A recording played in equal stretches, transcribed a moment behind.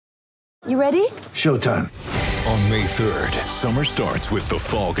You ready? Showtime. On May 3rd, summer starts with The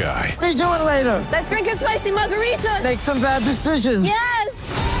Fall Guy. Let's do it later. Let's drink a spicy margarita. Make some bad decisions. Yes!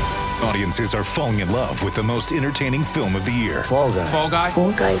 Audiences are falling in love with the most entertaining film of the year. Fall Guy. Fall Guy?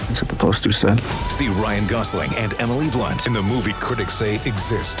 Fall Guy. That's what the poster said. See Ryan Gosling and Emily Blunt in the movie critics say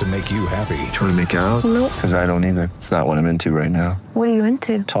exists to make you happy. Trying to make it out? Nope. Because I don't either. It's not what I'm into right now. What are you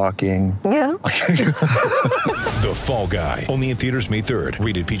into? Talking. Yeah. The Fall Guy. Only in theaters May 3rd.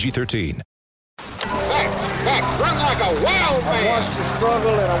 Rated PG-13. Run like a wild man. I watched you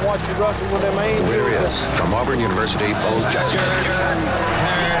struggle and I watched you wrestle with them angels. There he is. From Auburn University, Bo Jackson.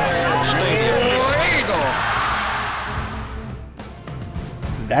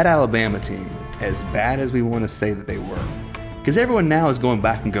 That Alabama team, as bad as we want to say that they were, because everyone now is going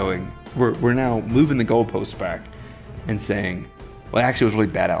back and going, we're now moving the goalposts back and saying, well, actually, it was a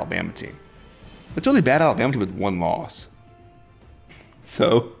really bad Alabama team. It's a really bad Alabama team with one loss.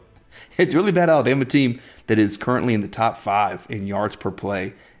 So, it's a really bad Alabama team that is currently in the top 5 in yards per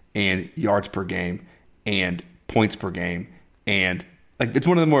play and yards per game and points per game. And like it's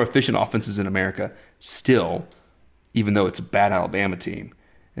one of the more efficient offenses in America still, even though it's a bad Alabama team.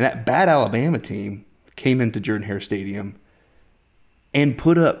 And that bad Alabama team came into Jordan-Hare Stadium and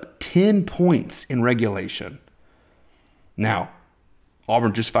put up 10 points in regulation. Now,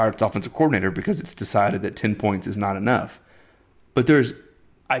 Auburn just fired its offensive coordinator because it's decided that 10 points is not enough. But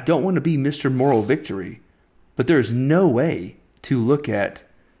I don't want to be Mr. Moral Victory, but there's no way to look at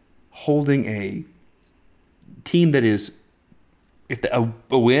holding a team that is a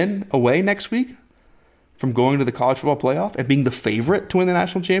win away next week from going to the college football playoff and being the favorite to win the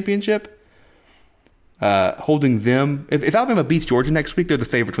national championship. Holding them, if Alabama beats Georgia next week, they're the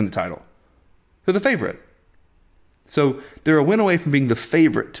favorite to win the title. They're the favorite. So they're a win away from being the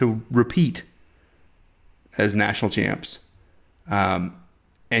favorite to repeat as national champs. And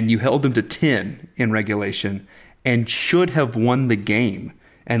you held them to 10 in regulation and should have won the game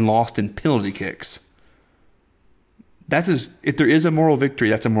and lost in penalty kicks. If there is a moral victory,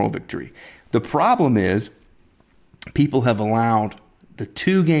 that's a moral victory. The problem is people have allowed the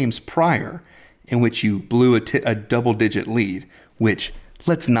 2 games prior in which you blew a double-digit lead, which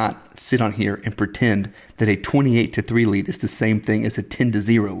let's not sit on here and pretend that a 28-3 lead is the same thing as a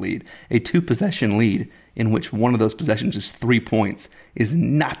 10-0 lead. A 2-possession lead in which one of those possessions is 3 points is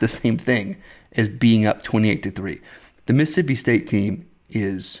not the same thing as being up 28-3. The Mississippi State team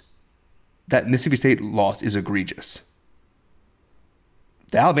that Mississippi State loss is egregious.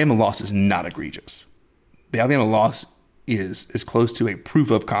 The Alabama loss is not egregious. The Alabama loss is as close to a proof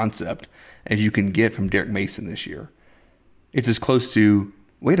of concept as you can get from Derek Mason this year. It's as close to,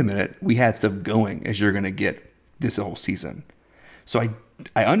 wait a minute, we had stuff going as you're going to get this whole season. So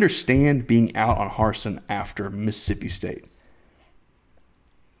I understand being out on Harsin after Mississippi State.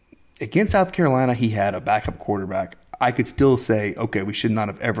 Against South Carolina, he had a backup quarterback. I could still say, okay, we should not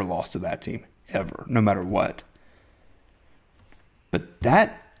have ever lost to that team, ever, no matter what. But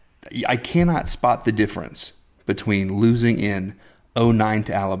I cannot spot the difference between losing in 2009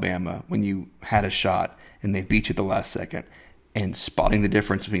 to Alabama when you had a shot and they beat you at the last second, and spotting the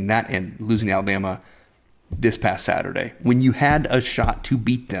difference between that and losing to Alabama this past Saturday when you had a shot to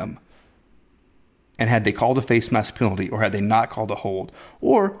beat them. And had they called a face mask penalty or had they not called a hold,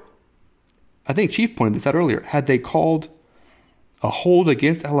 or I think Chief pointed this out earlier, had they called a hold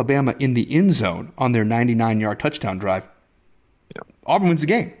against Alabama in the end zone on their 99-yard touchdown drive, Auburn wins the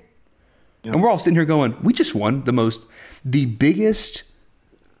game. Yep. And we're all sitting here going, we just won the biggest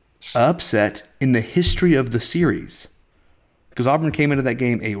upset in the history of the series. Because Auburn came into that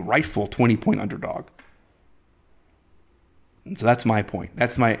game a rightful 20-point underdog. And so that's my point.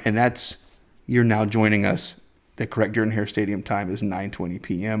 You're now joining us. The correct Jordan-Hare Stadium time is 9:20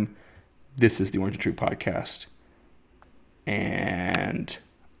 p.m. This is the Orange and True podcast. And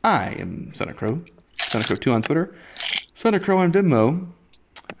I am Son of Crow. Son of Crow 2 on Twitter. Son of Crow on Venmo.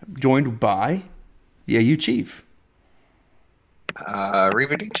 Joined by the AU Chief.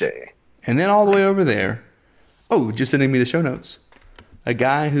 Reba DJ. And then all the way over there, just sending me the show notes, a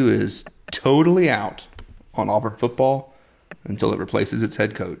guy who is totally out on Auburn football until it replaces its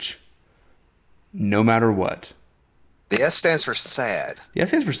head coach, no matter what. The S stands for sad. The S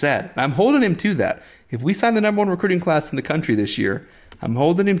stands for sad. I'm holding him to that. If we sign the number 1 recruiting class in the country this year, I'm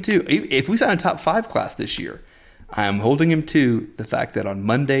holding him to. If we sign a top 5 class this year, I'm holding him to the fact that on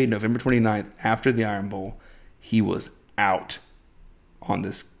Monday, November 29th, after the Iron Bowl, he was out on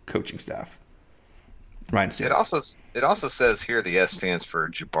this coaching staff. Ryan Steele. It also says here the S stands for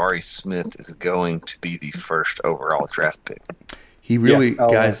Jabari Smith is going to be the first overall draft pick. He really,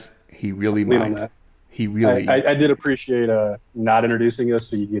 guys, he really might. He really. I did appreciate not introducing us,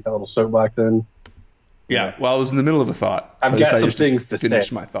 so you get that little soapbox in. Yeah, well, I was in the middle of a thought. I've got some things to finish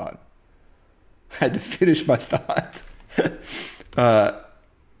say. my thought. I had to finish my thought.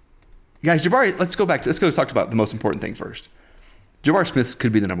 Guys, Jabari, let's go talk about the most important thing first. Jabari Smith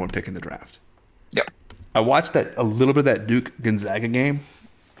could be the number 1 pick in the draft. Yep. I watched a little bit of that Duke Gonzaga game.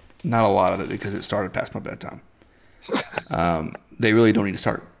 Not a lot of it because it started past my bedtime. They really don't need to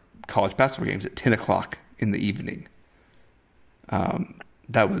start college basketball games at 10 o'clock in the evening.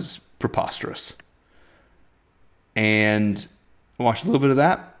 That was preposterous. And I watched a little bit of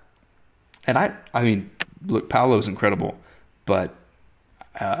that. And I mean, look, Paolo's incredible, but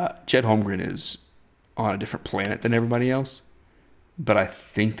Chet Holmgren is on a different planet than everybody else. But I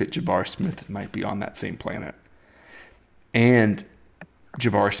think that Jabari Smith might be on that same planet. And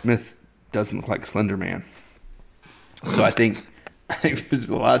Jabari Smith doesn't look like Slender Man. So I think there's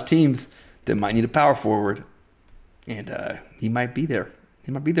a lot of teams that might need a power forward. And he might be there.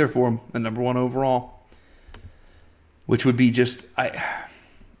 He might be there for him, the number 1 overall. Which would be just...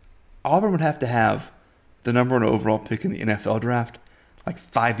 Auburn would have to have the number 1 overall pick in the NFL draft like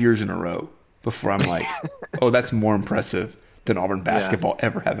 5 years in a row before I'm like, oh, that's more impressive than Auburn basketball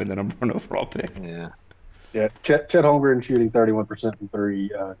ever having the number 1 overall pick. Yeah. Yeah, Chet Holmgren shooting 31% from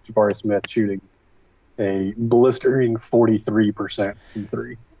 3. Jabari Smith shooting a blistering 43% from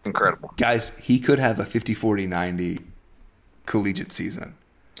 3. Incredible. Guys, he could have a 50-40-90 collegiate season.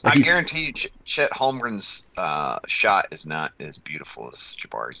 I guarantee you Chet Holmgren's shot is not as beautiful as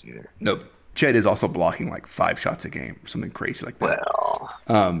Jabari's either. No, Chet is also blocking like 5 shots a game, something crazy like that.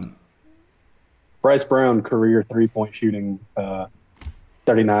 Well, Bryce Brown, career 3-point shooting,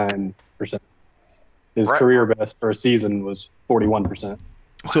 39%. His career best for a season was 41%.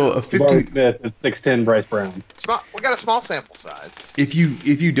 So a 50. Jabari Smith is 6'10", Bryce Brown. we got a small sample size. If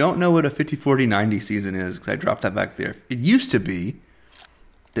you don't know what a 50-40-90 season is, because I dropped that back there, it used to be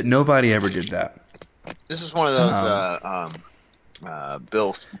that nobody ever did that. This is one of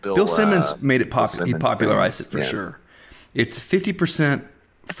those Bill Simmons made it popular. He popularized it for sure. It's 50%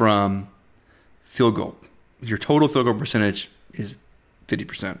 from field goal. Your total field goal percentage is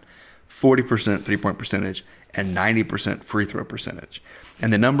 50%, 40% 3-point percentage, and 90% free throw percentage.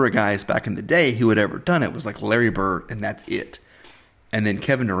 And the number of guys back in the day who had ever done it was like Larry Bird, and that's it. And then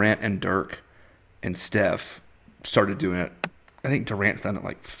Kevin Durant and Dirk and Steph started doing it. I think Durant's done it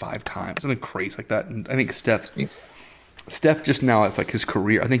like 5 times, something crazy like that. And I think Steph just now, it's like his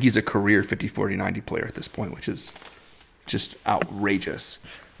career. I think he's a career 50-40-90 player at this point, which is just outrageous.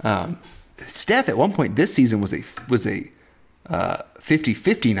 Steph at one point this season was a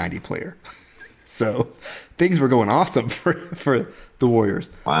 50-50-90 player. So things were going awesome for the Warriors.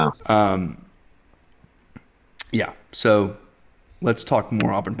 Wow. Yeah. So let's talk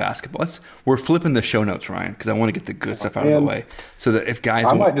more Auburn basketball. We're flipping the show notes, Ryan, because I want to get the good stuff out of the way. So that if guys,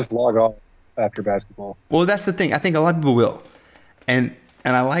 I might just log off after basketball. Well, that's the thing. I think a lot of people will, and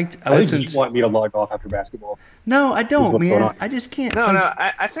I think listened. you want me to log off after basketball. No, I don't, man. I just can't. No.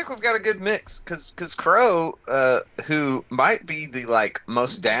 I think we've got a good mix because Crow, who might be the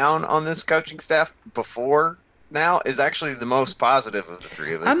most down on this coaching staff before now, is actually the most positive of the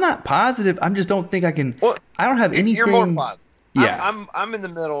three of us. I'm not positive. I just don't think I can. Well, I don't have anything. You're more positive. Yeah, I'm in the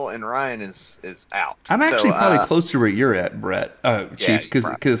middle, and Ryan is out. I'm actually probably closer to where you're at, Brett, Chief, because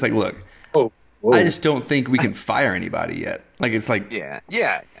it's like, look, I just don't think we can fire anybody yet. Like it's like, yeah,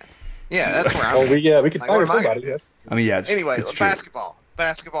 that's where I'm. We can fire somebody. Yeah. I mean, yeah. Anyway, it's basketball,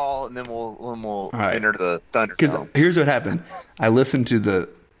 and then we'll right. enter the Thunderdome. Because here's what happened: I listened to the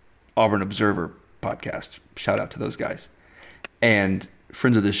Auburn Observer podcast. Shout out to those guys, and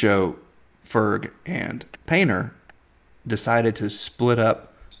friends of the show, Ferg and Painter, decided to split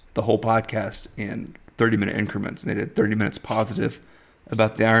up the whole podcast in 30-minute increments. And they did 30 minutes positive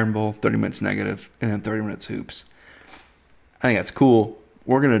about the Iron Bowl, 30 minutes negative, and then 30 minutes hoops. I think that's cool.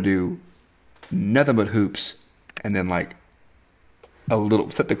 We're going to do nothing but hoops and then set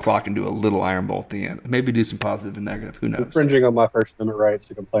the clock and do a little Iron Bowl at the end. Maybe do some positive and negative. Who knows? Infringing on my First Amendment rights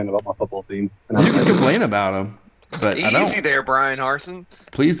to complain about my football team. And you can complain about them. But easy I don't. There, Brian Harsin.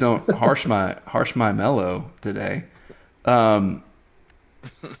 Please don't harsh my mellow today.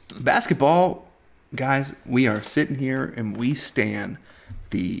 Basketball, guys, we are sitting here and we stand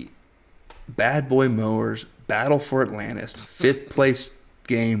the Bad Boy Mowers Battle for Atlantis 5th place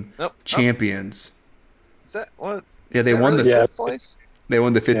game champions. Is that what? Yeah, they won the 5th place. They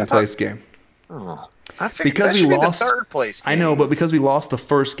won the 5th place game. Oh, I figured because that we should lost be the 3rd place game. I know, but because we lost the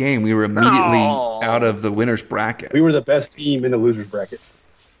first game, we were immediately out of the winner's bracket. We were the best team in the loser's bracket.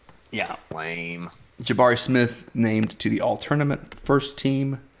 Yeah, lame. Jabari Smith named to the all-tournament first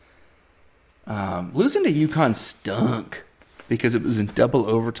team. Losing to UConn stunk because it was in double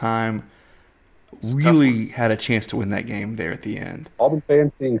overtime. Really had a chance to win that game there at the end. Auburn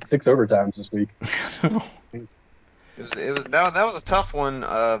fans seeing 6 overtimes this week. That was a tough one,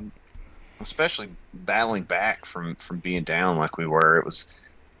 especially battling back from being down like we were.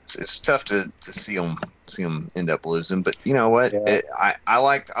 It's tough to see them end up losing. But you know what? Yeah. I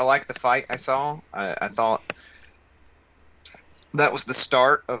liked the fight I saw. I thought that was the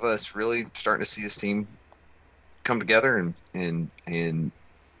start of us really starting to see this team come together and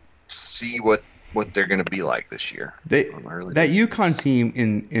see what they're going to be like this year. That UConn team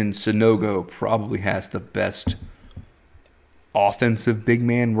in Sonogo probably has the best offensive big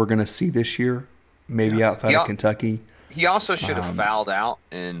man we're going to see this year, maybe outside of Kentucky. He also should have fouled out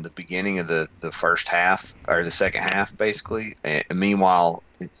in the beginning of the first half or the second half, basically. And meanwhile,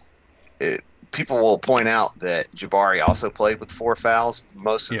 people will point out that Jabari also played with 4 fouls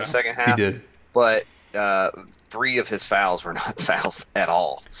most of the second half. He did. But 3 of his fouls were not fouls at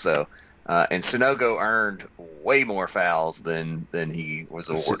all. So, and Sonogo earned way more fouls than he was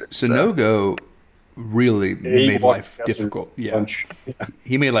awarded. Sonogo really made life difficult. Yeah.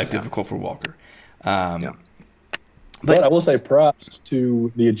 He made life difficult for Walker. But I will say props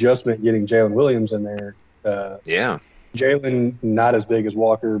to the adjustment getting Jalen Williams in there. Jalen, not as big as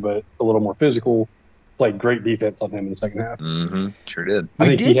Walker, but a little more physical, played great defense on him in the second half. Mm-hmm. Sure did.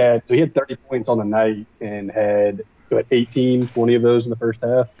 I think he had 30 points on the night and had 18, 20 of those in the first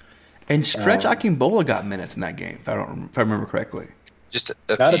half. And Stretch Akingbola got minutes in that game, if I remember correctly. Just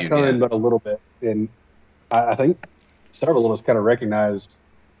not a ton, but a little bit. And I think several of us kind of recognized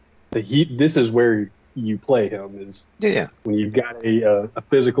that this is where you play him is when you've got a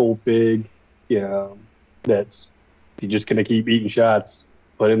physical big, that's you're just going to keep eating shots,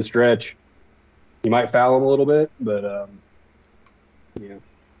 put in Stretch. You might foul him a little bit, but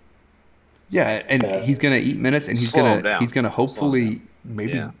yeah, and he's going to eat minutes, and he's going to hopefully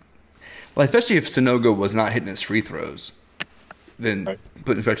well, especially if Sonogo was not hitting his free throws, then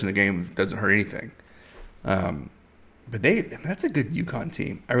putting Stretch in the game doesn't hurt anything. But that's a good UConn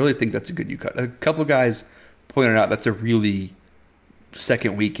team. I really think that's a good UConn. A couple of guys pointed out that's a really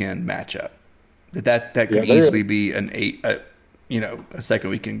second weekend matchup. That could easily be a second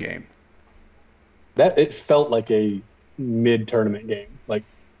weekend game. That it felt like a mid-tournament game, like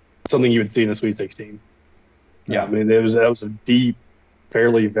something you would see in the Sweet 16. Yeah, I mean that was a deep,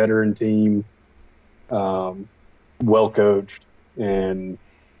 fairly veteran team, well coached, and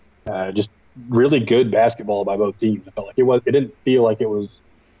just really good basketball by both teams. I felt like it didn't feel like it was,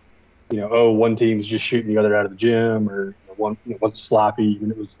 one team's just shooting the other out of the gym or one sloppy. I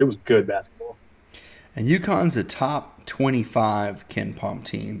mean, it was good basketball. And UConn's a top 25 Ken Pom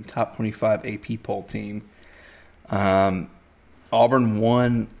team, top 25 AP poll team. Auburn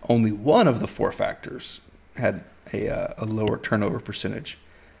won only one of the 4 factors, had a lower turnover percentage,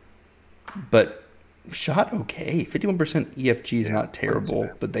 but shot okay. 51% EFG is not terrible,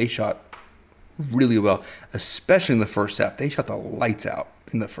 but they shot really well, especially in the first half. They shot the lights out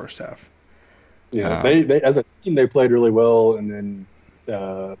in the first half. Yeah, they as a team they played really well, and then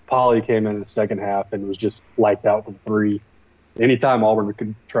Poly came in the second half and was just lights out from 3. Anytime Auburn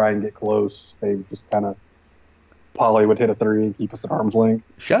could try and get close, they just kind of Poly would hit a 3 and keep us at arm's length.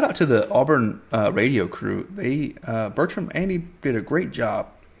 Shout out to the Auburn radio crew. They Bertram Andy did a great job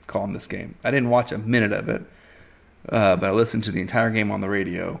calling this game. I didn't watch a minute of it, but I listened to the entire game on the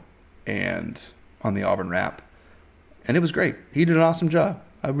radio and on the Auburn Rap, and it was great. He did an awesome job.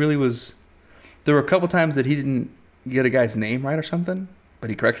 I really was. There were a couple times that he didn't get a guy's name right or something, but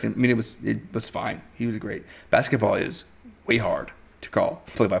he corrected him. I mean, it was fine. He was great. Basketball is way hard to call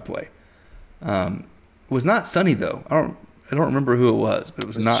play-by-play. It was not Sonny though. I don't remember who it was, but it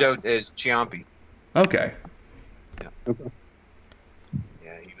was not. It's Ciampi. Okay. Yeah. Okay.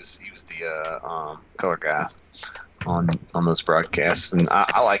 Yeah, he was the color guy on those broadcasts, and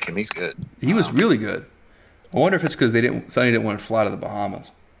I like him. He's good. He was really good. I wonder if it's because Sonny didn't want to fly to the Bahamas.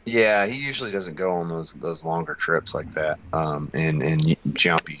 Yeah, he usually doesn't go on those longer trips like that. And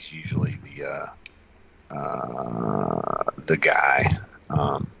Ciampi's usually the guy.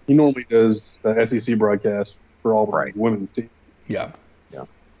 He normally does the SEC broadcast for all the women's team. Yeah,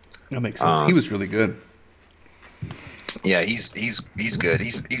 that makes sense. He was really good. Yeah, he's good.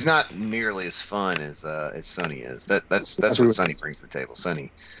 He's not nearly as fun as Sonny is. That's what Sonny brings to the table.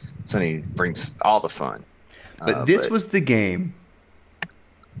 Sonny brings all the fun. But this was the game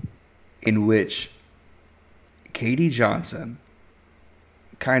in which K.D. Johnson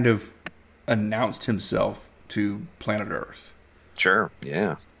kind of announced himself to planet Earth. Sure,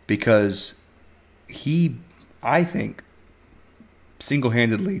 yeah. Because he, I think,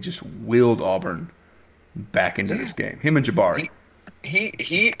 single-handedly just willed Auburn back into this game. Him and Jabari.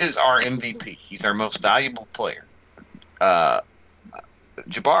 He is our MVP. He's our most valuable player.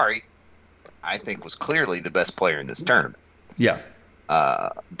 Jabari, I think, was clearly the best player in this tournament. Yeah.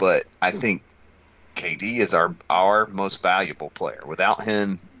 But I think KD is our most valuable player. Without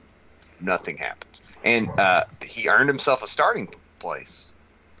him, nothing happens. And he earned himself a starting place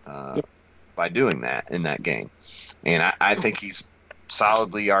by doing that in that game. And I think he's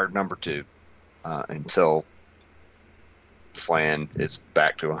solidly our number 2 until Flan is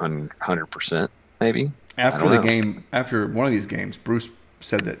back to 100%, maybe. After the game, after one of these games, Bruce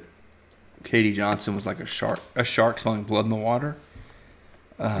said that KD Johnson was like a shark smelling blood in the water.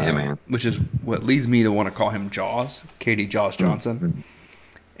 Yeah, man. Which is what leads me to want to call him Jaws, KD Jaws Johnson. Mm-hmm.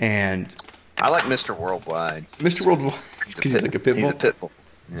 And I like Mr. Worldwide. Mr. Worldwide, he's like a pit bull. He's a pit bull.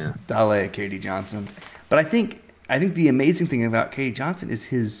 Yeah. Dale KD Johnson. But I think the amazing thing about KD Johnson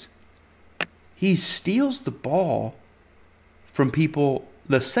is he steals the ball from people.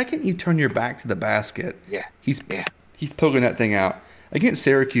 The second you turn your back to the basket, he's poking that thing out. Against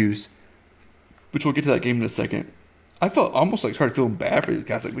Syracuse, which we'll get to that game in a second, I felt almost like started feeling bad for these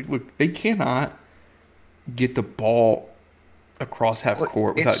guys. Like, look, they cannot get the ball across half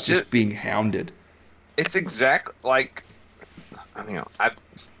court without just being hounded. It's exactly like,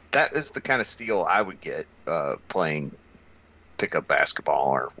 that is the kind of steal I would get playing pickup basketball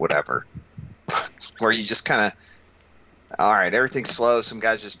or whatever, where you just kind of, all right, everything's slow. Some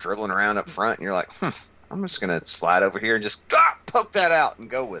guy's just dribbling around up front, and you're like, I'm just going to slide over here and just poke that out and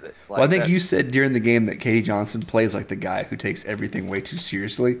go with it. Like, well, I think you said during the game that KD Johnson plays like the guy who takes everything way too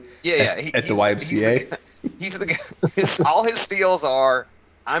seriously. At the YMCA. He's the guy. All his steals are,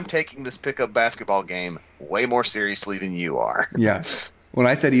 I'm taking this pickup basketball game way more seriously than you are. Yeah. When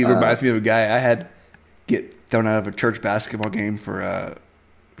I said he reminds me of a guy I had get thrown out of a church basketball game for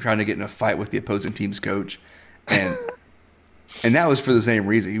trying to get in a fight with the opposing team's coach, and that was for the same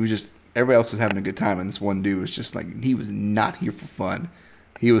reason. He was just, everybody else was having a good time, and this one dude was just like, he was not here for fun.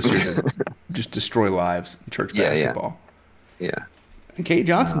 He was here to just destroy lives in church basketball. Yeah. And KD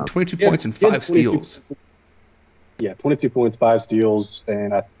Johnson, 22 points and 5 steals. Yeah, 22 points, 5 steals,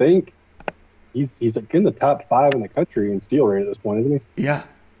 and I think he's like in the top 5 in the country in steal rate at this point, isn't he? Yeah.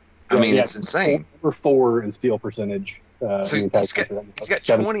 I mean, it's insane. Number 4 in steal percentage. So he's got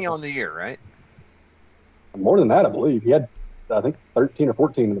 20 on the year, right? More than that, I believe. He had, I think, 13 or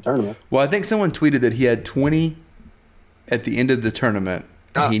 14 in the tournament. Well, I think someone tweeted that he had 20 at the end of the tournament,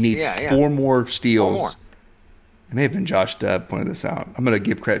 and he needs 4 more steals. 4 more. It may have been Josh Dubb pointed this out. I'm going to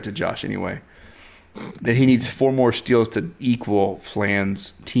give credit to Josh anyway. That he needs 4 more steals to equal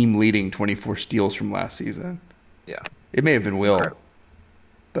Flan's team-leading 24 steals from last season. Yeah. It may have been Will,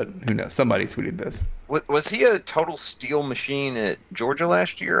 but who knows? Somebody tweeted this. Was he a total steal machine at Georgia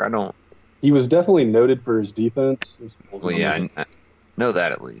last year? He was definitely noted for his defense. Well, yeah, I know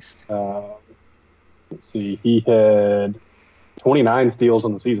that at least. Let's see. He had 29 steals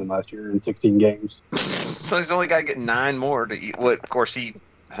on the season last year in 16 games. So he's only got to get 9 more to eat. Well, of course, he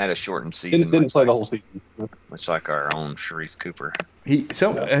had a shortened season. Didn't play the whole season. Much like our own Sharif Cooper. I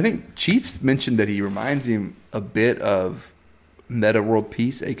think Chiefs mentioned that he reminds him a bit of Meta World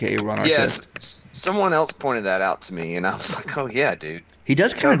Peace, a.k.a. Ron Artest. Yes, someone else pointed that out to me, and I was like, oh, yeah, dude. He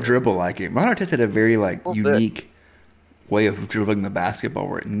does kind of dribble like him. Ron Artest had a very unique way of dribbling the basketball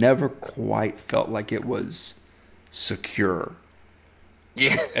where it never quite felt like it was secure.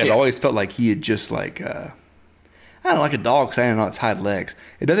 Yeah. It always felt like he had just like a dog standing on its hind legs.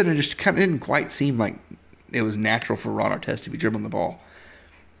 It didn't quite seem like it was natural for Ron Artest to be dribbling the ball.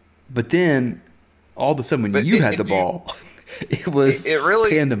 But then all of a sudden when you had the ball, it was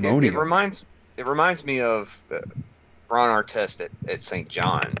pandemonium. It reminds me of Ron Artest at St.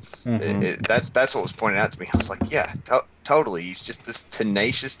 John's. Mm-hmm. That's what was pointed out to me. I was like, yeah, totally. He's just this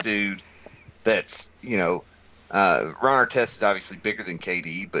tenacious dude that's, Ron Artest is obviously bigger than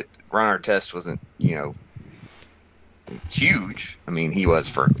KD, but Ron Artest wasn't, huge. I mean,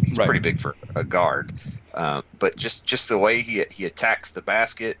 he's pretty big for a guard. But just the way he attacks the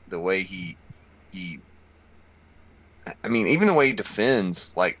basket, the way he even the way he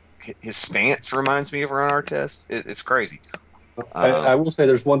defends, like his stance reminds me of Ron Artest. It's crazy. I will say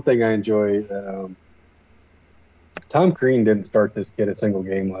there's one thing I enjoy. Tom Crean didn't start this kid a single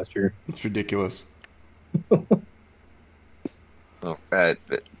game last year. It's ridiculous. Well,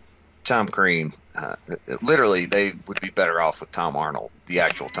 Tom Crean, literally, they would be better off with Tom Arnold, the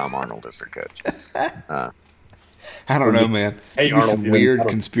actual Tom Arnold, as their coach. I don't know, man. There's some weird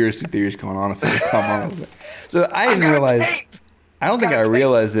conspiracy theories going on if it was Tom Arnold. So I didn't realize. I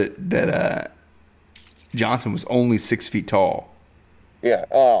realized that Johnson was only 6 feet tall. Yeah.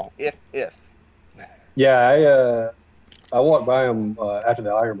 Oh, if. Yeah, I walked by him after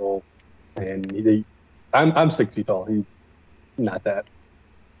the Iron Bowl, and I'm 6 feet tall. He's not that.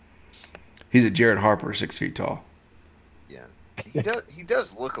 He's a Jared Harper, 6 feet tall. Yeah, he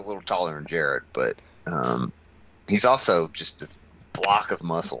does look a little taller than Jared, but he's also just a block of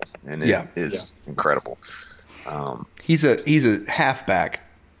muscle, and it is incredible. He's a halfback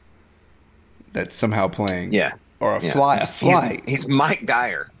that's somehow playing. Yeah. Or a fly. He's Mike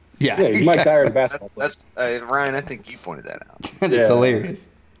Dyer. Yeah, he's Mike Dyer, the basketball player. That's Ryan. I think you pointed that out. That's hilarious.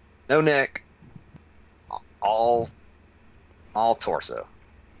 No neck, all torso.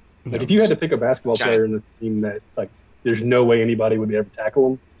 Like if you had to pick a basketball player in this team that like, there's no way anybody would be able to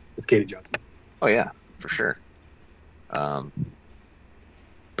tackle him, it's Katie Johnson. Oh yeah, for sure. But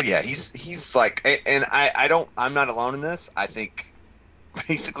yeah, he's like, and I'm not alone in this. I think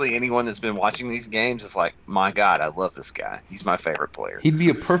basically anyone that's been watching these games is like, my God, I love this guy. He's my favorite player. He'd be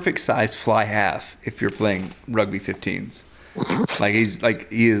a perfect size fly half if you're playing rugby 15s.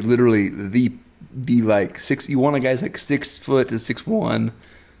 He is literally the like six. You want a guy's like 6 foot to 6'1"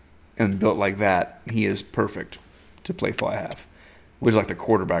 and built like that. He is perfect to play fly half, which is like the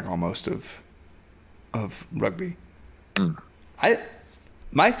quarterback almost of rugby.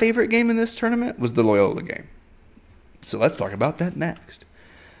 My favorite game in this tournament was the Loyola game. So let's talk about that next.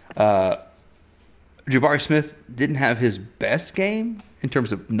 Jabari Smith didn't have his best game in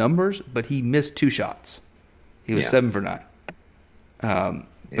terms of numbers, but he missed 2 shots. He was 7 for 9.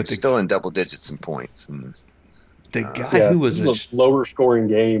 But still in double digits in points. And the guy who was a lower scoring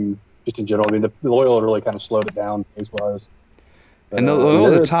game, just in general. I mean, the Loyola really kind of slowed it down pace wise. And the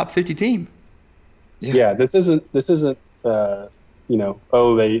Loyola, the top 50 team. Yeah, this isn't. They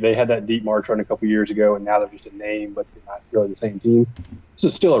had that deep March run a couple years ago, and now they're just a name, but they're not really the same team. This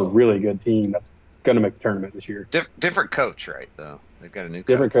is still a really good team that's going to make the tournament this year. Different coach, right? Though they've got a new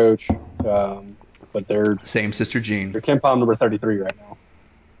different coach, but they're same Sister Jean. They're KenPom number 33 right now.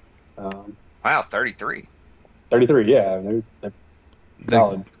 Wow, 33. 33, yeah, they're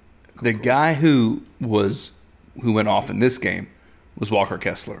solid. The guy who went off in this game was Walker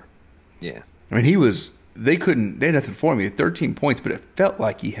Kessler. Yeah, I mean they had nothing for him. He had 13 points, but it felt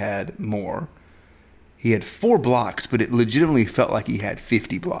like he had more. He had 4 blocks, but it legitimately felt like he had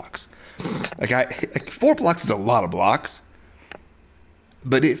 50 blocks. 4 blocks is a lot of blocks,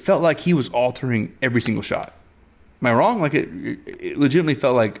 but it felt like he was altering every single shot. Am I wrong? Like it legitimately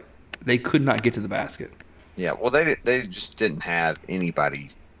felt like they could not get to the basket. Yeah, well, they just didn't have anybody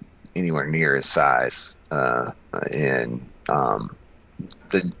anywhere near his size, and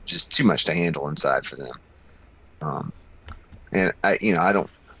just too much to handle inside for them. And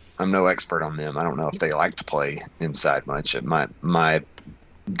I'm no expert on them. I don't know if they like to play inside much. My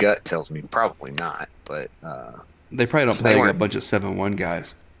gut tells me probably not, but they probably don't play a bunch of 7-1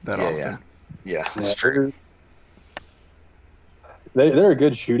 guys that often. Yeah, that's true. They're a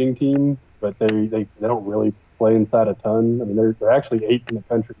good shooting team, but they don't really play inside a ton. I mean, they're actually 8th in the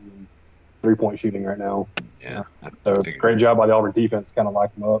country in 3-point shooting right now. Yeah. So great job by the Auburn defense, kind of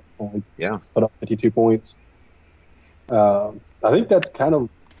locked them up. Only put up 52 points. I think that's kind of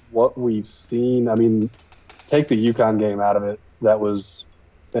what we've seen. I mean, take the UConn game out of it. That was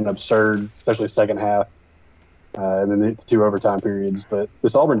an absurd, especially second half, and then the 2 overtime periods. But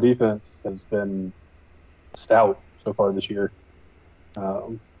this Auburn defense has been stout so far this year.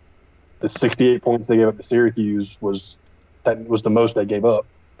 The 68 points they gave up to Syracuse was the most they gave up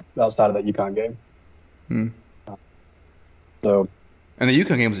outside of that UConn game. And the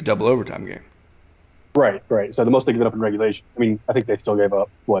UConn game was a double overtime game. Right. So the most they gave up in regulation. I mean, I think they still gave up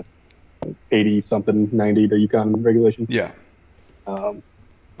 80-something, 90 to UConn in regulation. Yeah.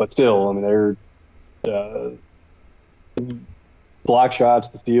 But still, I mean, they're block shots,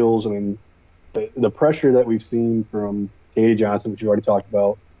 the steals. I mean, the pressure that we've seen from Katie Johnson, which you already talked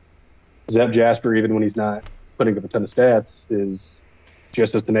about, Zep Jasper, even when he's not putting up a ton of stats, is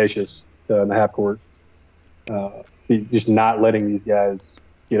just as tenacious in the half court. He's just not letting these guys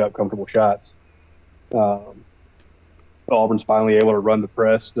get up comfortable shots. Auburn's finally able to run the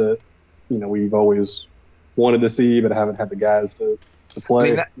press that we've always wanted to see, but haven't had the guys to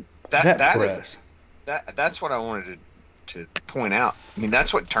play. I mean, that's what I wanted to point out. I mean,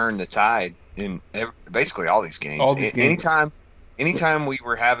 that's what turned the tide in basically all these games. Anytime we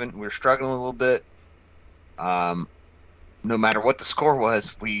were struggling a little bit, no matter what the score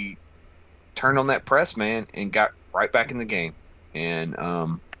was, we turned on that press, man, and got right back in the game. And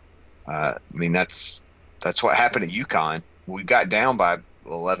I mean, that's what happened at UConn. We got down by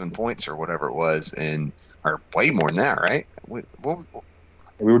 11 points or whatever it was, or way more than that, right? We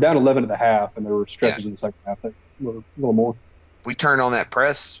were down 11 at the half, and there were stretches in the second half that were a little more. we turned on that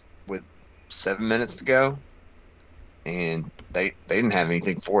press with 7 minutes to go, and they didn't have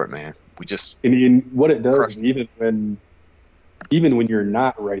anything for it, man. We just what it does is even when you're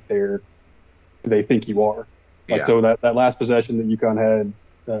not right there, they think you are. Like, so that last possession that UConn had,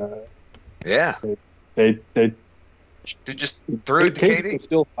 they just threw it to Katie.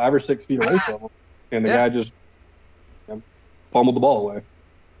 Still 5 or 6 feet away from him, and the guy just fumbled the ball away.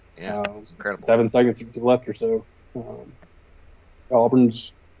 Yeah, it's incredible. 7 seconds left or so.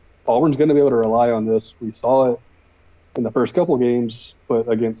 Auburn's going to be able to rely on this. We saw it in the first couple of games, but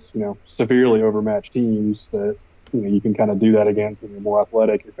against severely overmatched teams that you can kind of do that against when you're more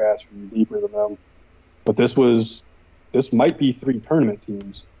athletic, you're faster, you're deeper than them. But this might be 3 tournament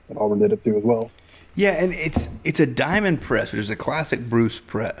teams that Auburn did it to as well. Yeah, and it's a diamond press, which is a classic Bruce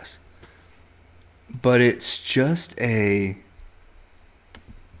press. But it's just it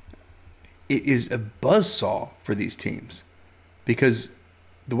is a buzzsaw for these teams. Because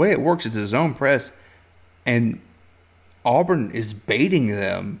the way it works is a zone press, and Auburn is baiting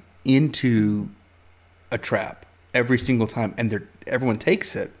them into a trap every single time, and everyone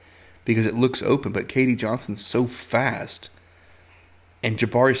takes it because it looks open. But Katie Johnson's so fast, and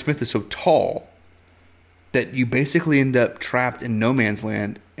Jabari Smith is so tall, that you basically end up trapped in no man's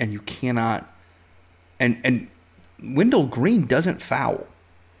land, and you cannot. And Wendell Green doesn't foul.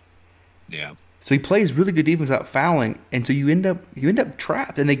 Yeah. So he plays really good defense without fouling, and so you end up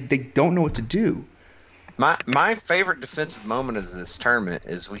trapped, and they don't know what to do. My favorite defensive moment of this tournament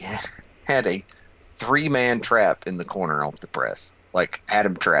is we had a 3-man trap in the corner off the press, like had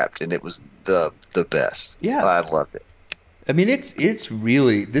him trapped, and it was the best. Yeah, I loved it. I mean, it's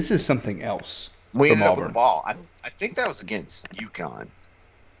really, this is something else. We ended up with the ball. I think that was against UConn.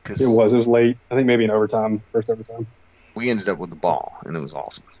 It was late. I think maybe in overtime, first overtime. We ended up with the ball, and it was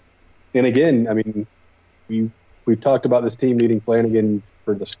awesome. And again, I mean, we've talked about this team needing Flanagan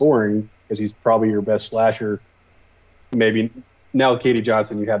for the scoring because he's probably your best slasher. Maybe now Katie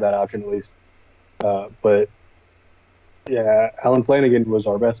Johnson, you have that option at least. But yeah, Alan Flanagan was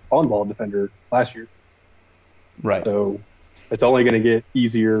our best on-ball defender last year. Right. So it's only going to get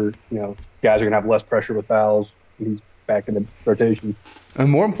easier. Guys are going to have less pressure with fouls. And he's back in the rotation. And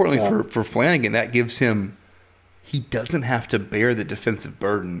more importantly for Flanagan, that gives him, he doesn't have to bear the defensive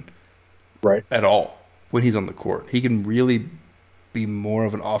burden at all when he's on the court. He can really be more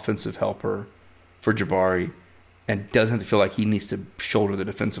of an offensive helper for Jabari and doesn't feel like he needs to shoulder the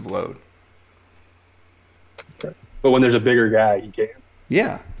defensive load. But when there's a bigger guy, he can.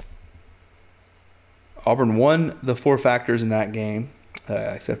 Yeah. Auburn won the 4 factors in that game,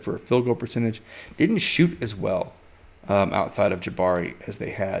 except for field goal percentage. Didn't shoot as well outside of Jabari as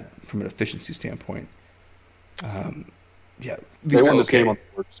they had from an efficiency standpoint. Yeah, they won this game on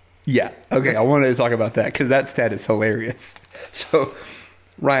the boards. Yeah, okay. I wanted to talk about that because that stat is hilarious. So,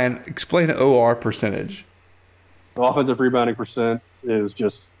 Ryan, explain the OR percentage. The offensive rebounding percent is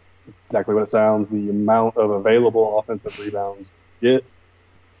just exactly what it sounds. The amount of available offensive rebounds you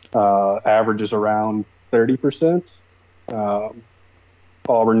get averages around 30%.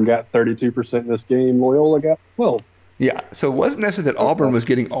 Auburn got 32% in this game. Loyola got 12%. Yeah, so it wasn't necessarily that Auburn was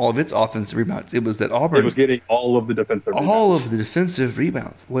getting all of its offensive rebounds. It was that Auburn was getting all of the defensive rebounds. All of the defensive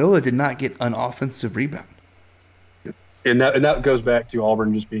rebounds. Loyola did not get an offensive rebound. And that goes back to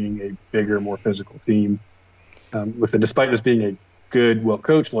Auburn just being a bigger, more physical team. Despite this being a good,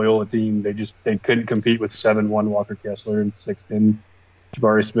 well-coached Loyola team, they couldn't compete with 7'1" Walker Kessler and 6'10"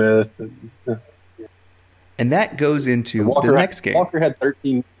 Jabari Smith. And that goes into the next game. Walker had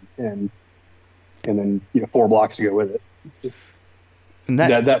 13 and 10. And then 4 blocks to go with it. It's just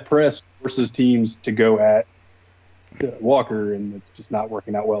that press forces teams to go at Walker, and it's just not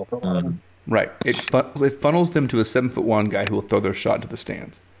working out well for them. Right. It funnels them to a 7'1" guy who will throw their shot into the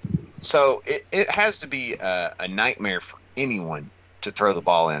stands. So it has to be a nightmare for anyone to throw the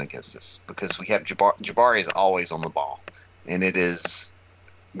ball in against us because we have Jabari is always on the ball, and it is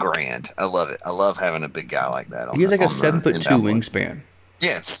grand. I love it. I love having a big guy like that. He's like a 7'2" wingspan.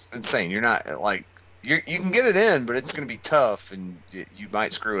 Yeah, it's insane. You're not like you can get it in, but it's going to be tough, and you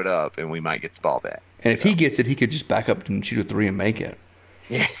might screw it up, and we might get the ball back. And if he gets it, he could just back up and shoot a 3 and make it.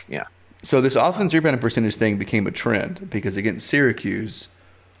 Yeah. So this offensive rebounding percentage thing became a trend because against Syracuse,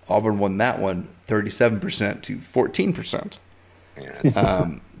 Auburn won that one 37% to 14%.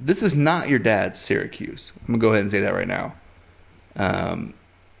 Yeah, this is not your dad's Syracuse. I'm going to go ahead and say that right now.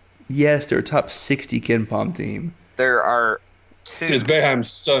 Yes, they're a top 60 KenPom team. There are It's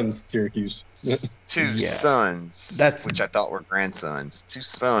Boeheim's son's Syracuse. Two sons, which I thought were grandsons. 2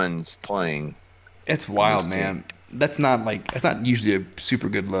 sons playing. It's wild, man. That's not usually a super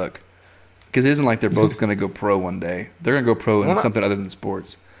good look. Because it isn't like they're both going to go pro one day. They're going to go pro in something other than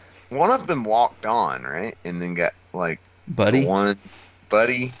sports. One of them walked on, right? And then got, like... Buddy? Buddy?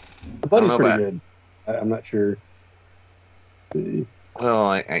 Buddy's pretty good. I'm not sure.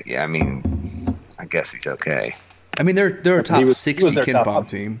 Well, I mean, I guess he's okay. I mean, they're a top 60 KenPom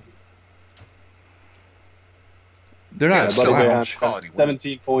team. They're not a slouch.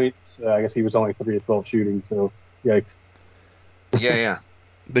 17 points. I guess he was only 3 of 12 shooting, so yikes. Yeah.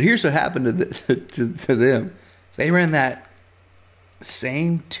 But here's what happened to them. They ran that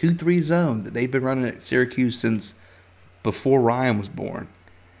same 2-3 zone that they've been running at Syracuse since before Ryan was born.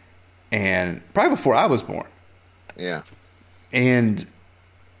 And probably before I was born. Yeah. And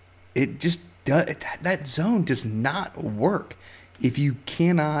it just does, that zone does not work if you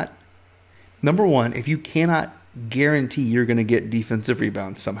cannot, number one, if you cannot guarantee you're going to get defensive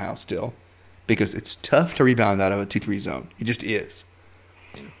rebounds somehow still, because it's tough to rebound out of a 2-3 zone. It just is.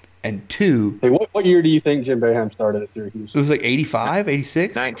 And two... Hey, what year do you think Jim Boeheim started at Syracuse? It was like 85,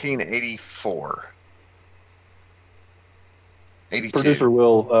 86? 1984. 82. Producer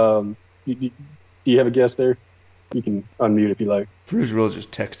Will, do you have a guess there? You can unmute if you like. Producer Will's just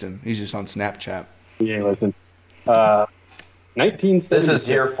texting. He's just on Snapchat. He ain't listening. 1976. This is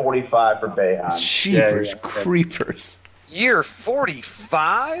year 45 for Boeheim. Jeepers creepers. Year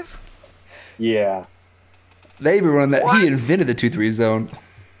 45? Yeah. They were running that. What? He invented the 2-3 zone.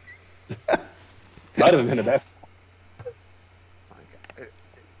 Might have invented basketball.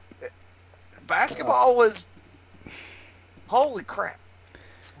 Basketball was... Holy crap.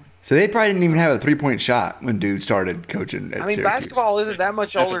 So they probably didn't even have a 3-point shot when dude started coaching at Syracuse. Basketball isn't that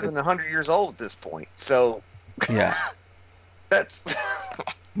much older than 100 years old at this point. So... Yeah. That's...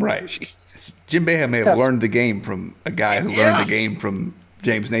 Right. Jeez. Jim Boeheim may have learned the game from a guy who learned the game from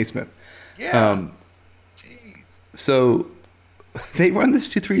James Naismith. Yeah. Jeez. So they run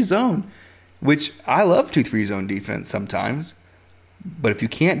this 2-3 zone, which I love 2-3 zone defense sometimes. But if you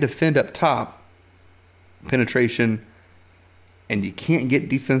can't defend up top, penetration, and you can't get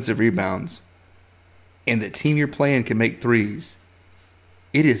defensive rebounds, and the team you're playing can make threes,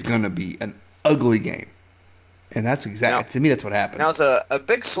 it is going to be an ugly game. And that's to me, that's what happened. Now, as a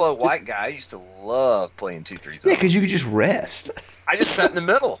big, slow white guy, I used to love playing 2-3 zones. Yeah, because you could just rest. I just sat in the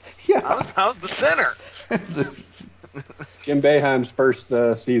middle. Yeah. I was the center. Jim Boeheim's first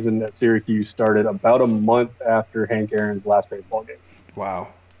season at Syracuse started about a month after Hank Aaron's last baseball game. Wow.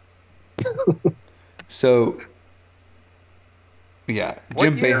 So, yeah,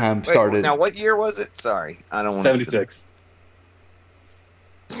 Jim Boeheim started. Now, what year was it? Sorry, I don't want 76.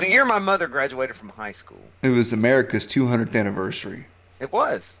 It's the year my mother graduated from high school. It was America's 200th anniversary. It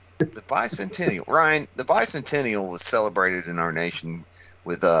was. The bicentennial. Ryan, the bicentennial was celebrated in our nation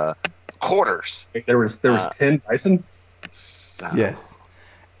with quarters. There was 10 bison? Yes.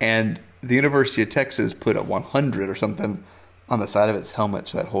 And the University of Texas put a 100 or something on the side of its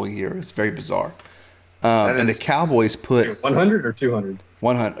helmets for that whole year. It's very bizarre. And the Cowboys put... 100 or 200?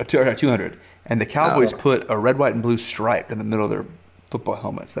 200. And the Cowboys put a red, white, and blue stripe in the middle of their football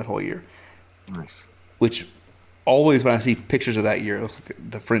helmets that whole year. Nice. Which always, when I see pictures of that year, it looks like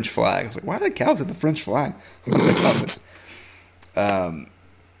the French flag. I was like, why are the Cowboys at the French flag?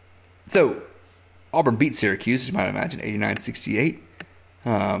 So Auburn beat Syracuse, as you might imagine, 89-68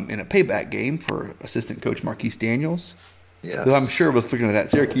 in a payback game for assistant coach Marquise Daniels. Yes. Who I'm sure was looking at that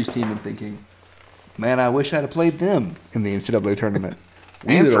Syracuse team and thinking, man, I wish I'd have played them in the NCAA tournament.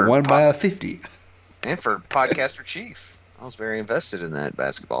 We would have won by a 50. And for Podcaster Chief. I was very invested in that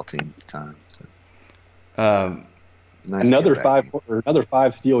basketball team at the time. So. Nice another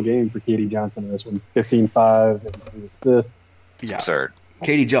 5 steal game for Katie Johnson in this one. 15-5 and 3 assists. Yeah. Absurd.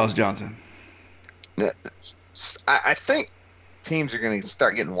 Katie Jaws Johnson. I think teams are going to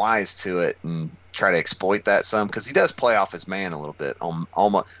start getting wise to it and try to exploit that some, because he does play off his man a little bit.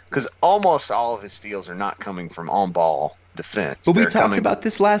 Because almost all of his steals are not coming from on-ball defense. But we talked about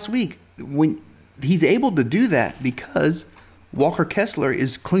this last week. When he's able to do that because Walker Kessler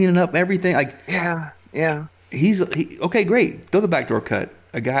is cleaning up everything. Like, yeah. He's okay, great. Throw the backdoor cut.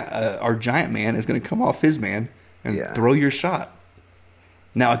 A guy, our giant man, is going to come off his man and throw your shot.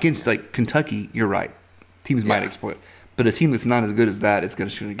 Now against like Kentucky, you're right. Teams might exploit, but a team that's not as good as that, it's going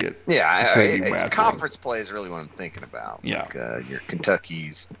to get conference play is really what I'm thinking about. Yeah, like, your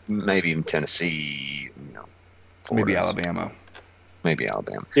Kentucky's, maybe even Tennessee, maybe Alabama.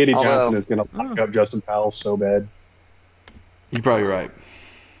 Katie Johnson is going to lock up Justin Powell so bad. You're probably right.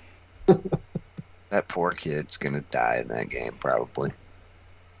 That poor kid's going to die in that game, probably.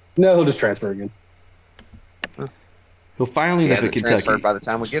 No, he'll just transfer again. He'll finally end up at Kentucky. Transferred by the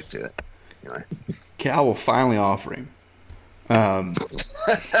time we get to it. Anyway. Cal will finally offer him.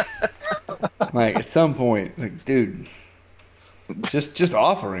 Like at some point, like dude, just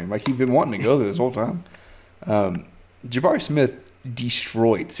offer him. Like he's been wanting to go there this whole time. Jabari Smith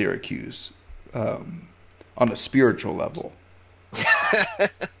destroyed Syracuse on a spiritual level.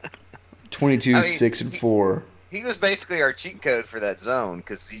 22, 6, and 4. He was basically our cheat code for that zone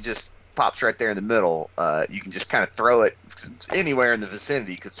because he just pops right there in the middle. You can just kind of throw it anywhere in the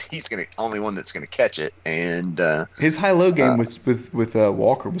vicinity because he's the only one that's going to catch it. And his high-low game with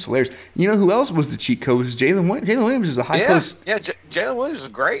Walker was hilarious. You know who else was the cheat code? Was Jalen Williams. Jalen Williams is a high post. Yeah, Jalen Williams is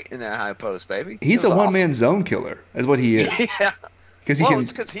great in that high post, baby. He's a one-man zone killer, is what he is. Yeah.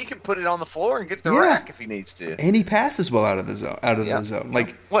 Because he can put it on the floor and get to the rack if he needs to. And he passes well out of the zone.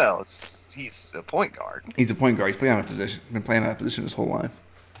 Like, he's a point guard. He's a point guard. He's playing out of position. Been playing out of position his whole life.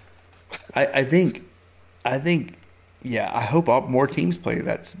 I think, yeah. I hope more teams play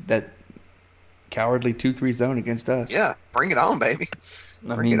that cowardly 2-3 zone against us. Yeah, bring it on, baby.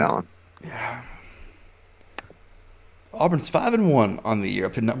 Bring it on. Yeah. Auburn's 5-1 on the year,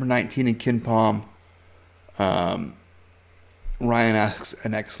 up to number 19 in Ken Palm. Ryan asks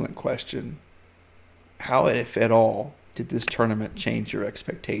an excellent question. How, if at all, did this tournament change your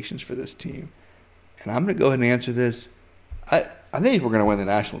expectations for this team? And I'm going to go ahead and answer this. I think we're going to win the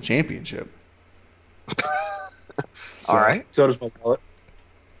national championship. All right. So does my wallet.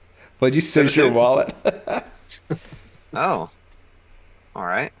 What'd you say? Your wallet? Oh. All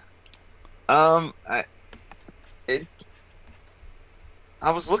right. I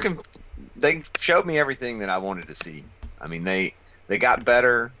was looking. They showed me everything that I wanted to see. I mean, they got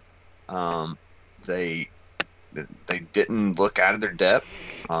better. They didn't look out of their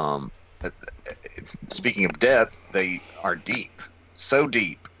depth. Speaking of depth, they are deep, so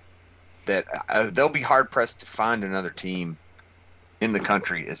deep that they'll be hard pressed to find another team in the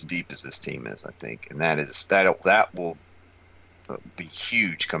country as deep as this team is. I think, and that will be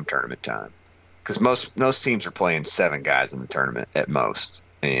huge come tournament time, because most teams are playing 7 guys in the tournament at most,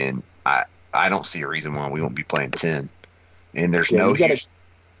 and I don't see a reason why we won't be playing 10. And there's no huge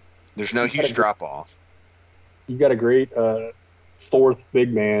drop off. You got a great fourth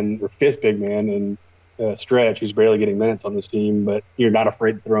big man or fifth big man in Stretch, who's barely getting minutes on this team, but you're not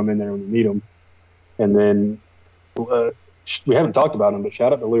afraid to throw him in there when you need him. And then we haven't talked about him, but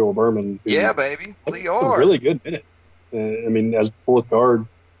shout out to Leor Berman. Yeah, baby, Leor. Really good minutes. I mean, as fourth guard,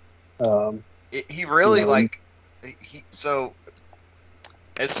 he really so.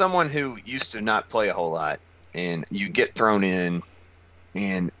 As someone who used to not play a whole lot, and you get thrown in,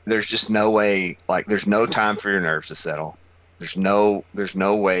 and there's just no way. Like, there's no time for your nerves to settle. There's no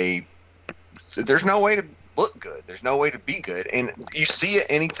way to look good. There's no way to be good. And you see it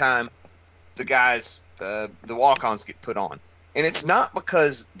anytime the guys, the walk-ons get put on. And it's not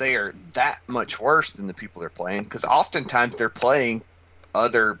because they are that much worse than the people they're playing, because oftentimes they're playing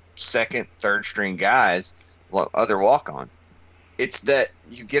other second, third string guys, other walk-ons. It's that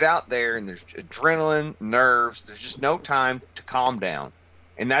you get out there and there's adrenaline, nerves. There's just no time to calm down.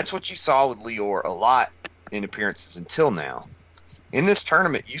 And that's what you saw with Leor a lot in appearances until now. In this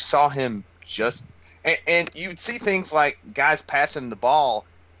tournament, you saw him and you'd see things like guys passing the ball,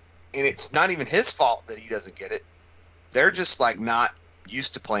 and it's not even his fault that he doesn't get it. They're just like not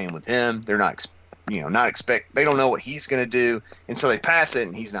used to playing with him. They're not they don't know what he's going to do, and so they pass it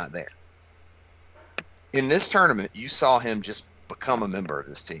and he's not there. In this tournament, you saw him just become a member of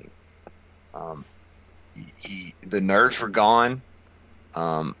this team. The nerves were gone.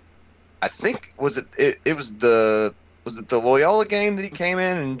 I think was the Loyola game that he came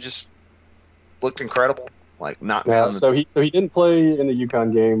in and just looked incredible, like not. Yeah, so he didn't play in the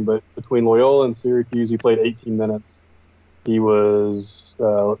UConn game, but between Loyola and Syracuse, he played 18 minutes. He was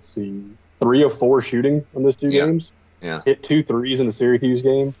 3 of 4 shooting on those 2 games. Yeah, hit 2 threes in the Syracuse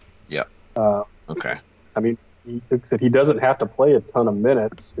game. Yeah. Okay. I mean, he said he doesn't have to play a ton of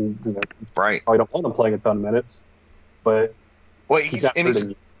minutes, and right. I don't want to play a ton of minutes, but he's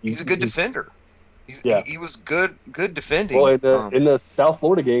a good defender. He was good defending. Well, in the South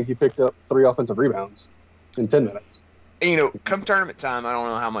Florida game, he picked up 3 offensive rebounds in 10 minutes. And, come tournament time, I don't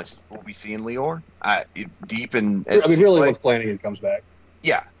know how much we'll be seeing Leor. Deep in. Really, once Flanagan comes back.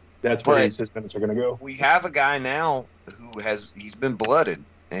 Yeah, that's where his minutes are going to go. We have a guy now who he's been blooded,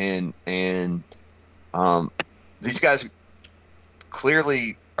 and these guys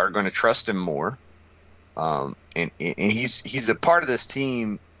clearly are going to trust him more. And he's a part of this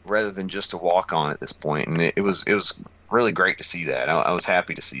team rather than just a walk on at this point. And it was really great to see that. I was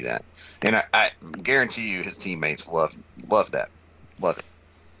happy to see that. And I guarantee you his teammates love that. Love it.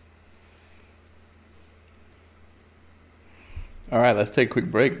 All right, let's take a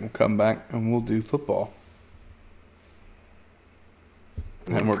quick break. We'll come back and we'll do football.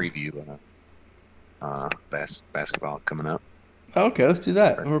 preview basketball coming up. Okay, let's do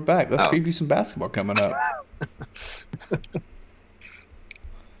that. We're back. Let's preview some basketball coming up.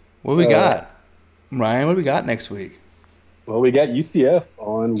 What do we got? Ryan, what do we got next week? Well, we got UCF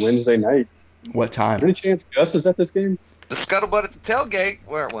on Wednesday nights. What time? Is there any chance Gus is at this game? The scuttlebutt at the tailgate.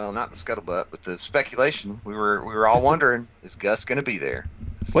 Well, not the scuttlebutt, but the speculation. We were all wondering, is Gus going to be there?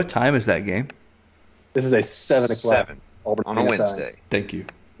 What time is that game? This is a 7 o'clock. 7 on a Wednesday. Thank you.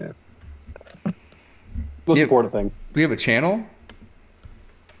 Yeah. Most important thing. We have a channel?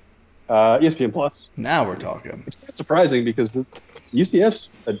 ESPN Plus. Now we're talking. It's quite surprising because UCF's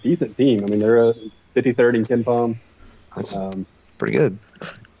a decent team. I mean, they're a 53rd in Ken Palm. That's pretty good.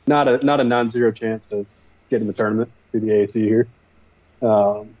 Not a non-zero chance to get in the tournament through the AAC here.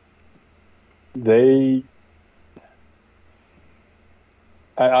 I'll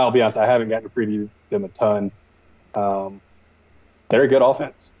be honest, I haven't gotten to preview them a ton. They're a good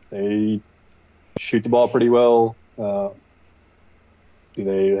offense. They shoot the ball pretty well.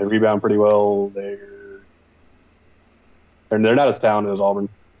 They rebound pretty well. They're not as talented as Auburn.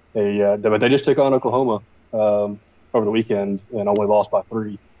 But they just took on Oklahoma over the weekend and only lost by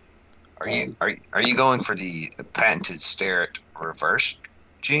 3. Are you going for the patented Sterrett reverse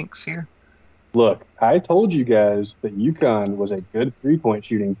jinx here? Look, I told you guys that UConn was a good 3-point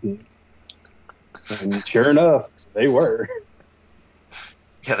shooting team, and sure enough, they were.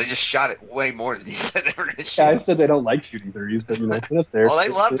 Yeah, they just shot it way more than you said they were going to shoot. Yeah, I said they don't like shooting threes, but that's there. Well, they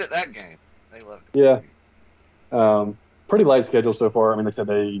loved it that game. They loved it. Yeah. Pretty light schedule so far. I mean, they said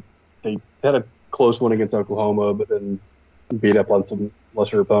they had a close one against Oklahoma, but then beat up on some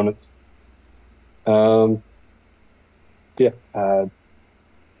lesser opponents.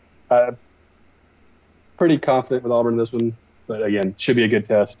 Pretty confident with Auburn in this one, but again, should be a good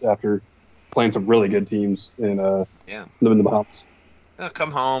test after playing some really good teams in the Bahamas. Come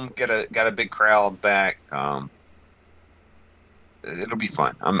home, got a big crowd back. It'll be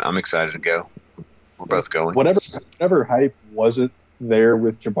fun. I'm excited to go. We're both going. Whatever hype wasn't there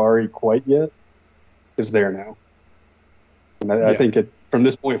with Jabari quite yet is there now. And I think from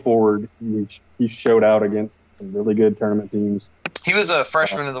this point forward, he showed out against some really good tournament teams. He was a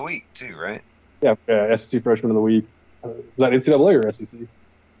freshman of the week too, right? Yeah, SEC freshman of the week. Was that NCAA or SEC?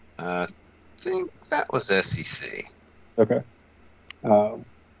 I think that was SEC. Okay. I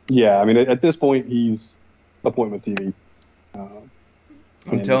mean, at this point, he's appointment TV.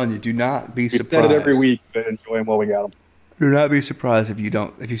 I'm telling you, do not be surprised. We said it every week, but enjoy him while we got him. Do not be surprised if you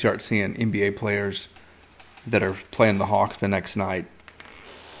start seeing NBA players that are playing the Hawks the next night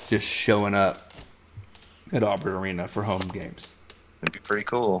just showing up at Auburn Arena for home games. It'd be pretty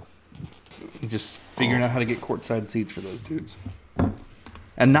cool. Just figuring out how to get courtside seats for those dudes.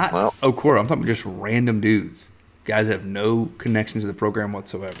 And not Okoro. I'm talking just random dudes. Guys that have no connection to the program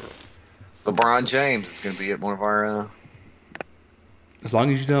whatsoever. LeBron James is going to be at one of our as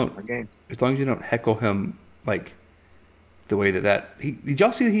long as you don't games. As long as you don't heckle him like the way that did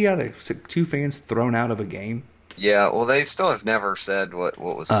y'all see that he had 2 fans thrown out of a game? Yeah, well, they still have never said what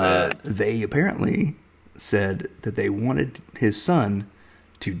was said. They apparently said that they wanted his son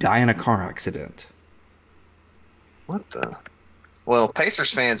to die in a car accident. What the? Well,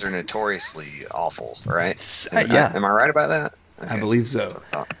 Pacers fans are notoriously awful, right? Yeah. Am I right about that? Okay. I believe so.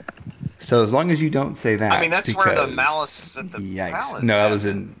 So as long as you don't say that, I mean that's where the malice at the Palace. No, that was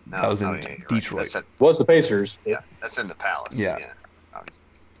in Detroit. Right. Was the Pacers? Yeah, that's in the Palace. Yeah.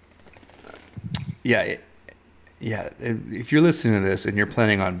 Yeah. If you're listening to this and you're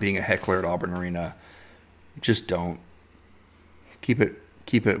planning on being a heckler at Auburn Arena, just don't. Keep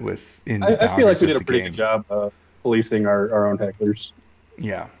it within the boundaries of the game. I feel like we did a pretty good job policing our own hecklers.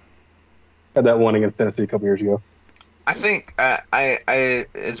 Yeah. Had that one against Tennessee a couple years ago. I think I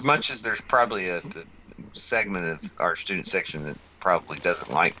as much as there's probably a segment of our student section that probably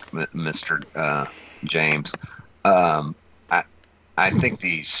doesn't like Mr. James, I think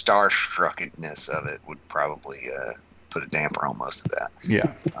the starstruckedness of it would probably put a damper on most of that.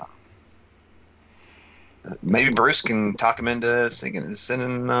 Yeah. Maybe Bruce can talk him into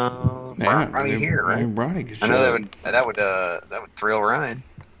sending Ronnie here, right? Ronnie I know that would thrill Ryan.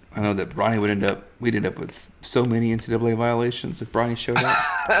 I know that Bronny we'd end up with so many NCAA violations if Bronny showed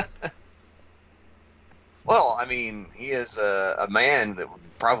up. Well, I mean, he is a man that would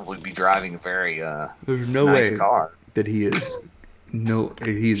probably be driving a very there's no nice way car that he's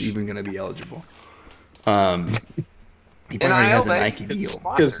even going to be eligible. He probably has a Nike deal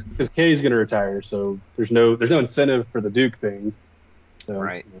because Kay's going to retire, so there's no incentive for the Duke thing. So,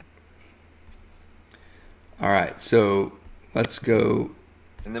 right. All right, so let's go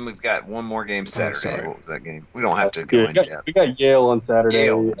And then we've got one more game Saturday. sorry. What was that game? We don't have to go in depth. We got Yale on Saturday.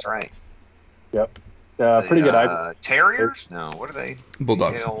 Yale, that's right. Yep. Pretty good. Terriers? No, what are they?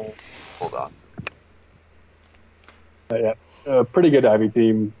 Bulldogs. Yale Bulldogs. Pretty good Ivy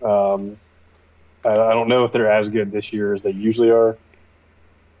team. I don't know if they're as good this year as they usually are.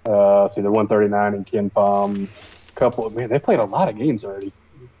 So they're 139 in Ken Palm. They played a lot of games already.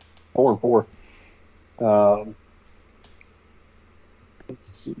 4-4. Let's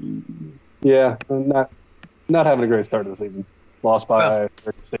see. Yeah, not having a great start to the season. Lost by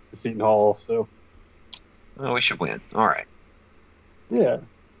 36 to Seton Hall. So. Well, we should win. All right. Yeah.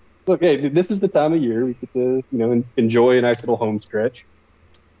 Look, hey, this is the time of year we get to, enjoy a nice little home stretch.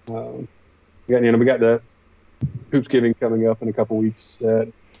 We got the Hoopsgiving coming up in a couple weeks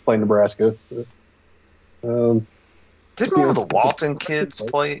playing Nebraska. Didn't one of the Walton kids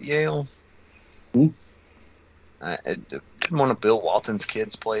play at Yale? Didn't one of Bill Walton's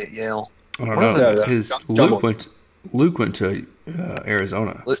kids play at Yale? I don't know. Luke went to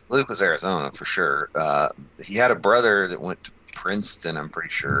Arizona. Luke was Arizona for sure. He had a brother that went to Princeton, I'm pretty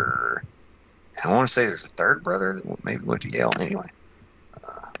sure. I want to say there's a third brother that maybe went to Yale. Anyway,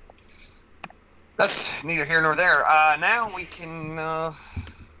 that's neither here nor there. Now we can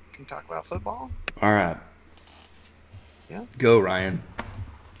talk about football. All right. Yeah. Go, Ryan.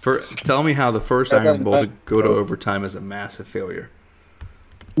 Tell me how the first Iron Bowl to go to overtime is a massive failure.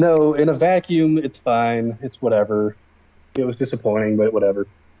 No, in a vacuum, it's fine. It's whatever. It was disappointing, but whatever.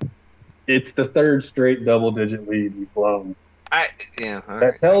 It's the third straight double-digit lead we've blown.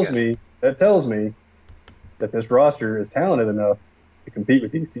 That tells me that this roster is talented enough to compete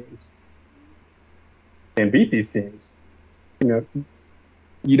with these teams and beat these teams.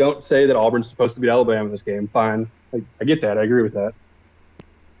 You don't say that Auburn's supposed to beat Alabama in this game. Fine, I get that. I agree with that.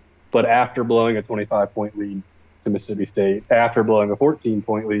 But after blowing a 25-point lead to Mississippi State, after blowing a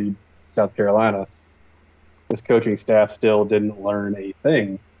 14-point lead to South Carolina, this coaching staff still didn't learn a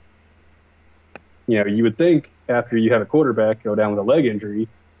thing. You would think after you have a quarterback go down with a leg injury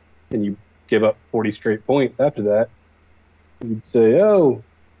and you give up 40 straight points after that, you'd say, oh,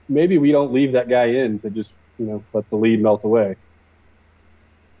 maybe we don't leave that guy in to just, let the lead melt away.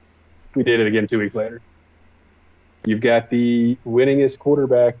 We did it again 2 weeks later. You've got the winningest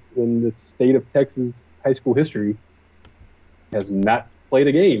quarterback in the state of Texas high school history has not played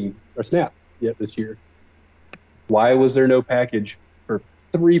a game or snap yet this year. Why was there no package for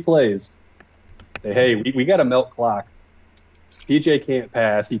 3 plays? Say, hey, we got a melt clock. DJ can't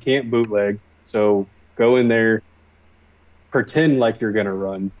pass. He can't bootleg. So go in there, pretend like you're going to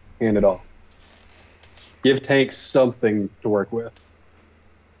run, hand it off. Give Tank something to work with.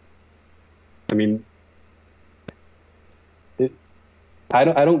 I mean, I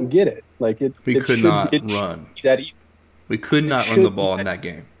don't get it. We could not run. That easy. We could not run the ball in that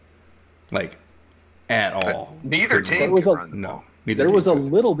game, at all. Neither team could run the ball. There was a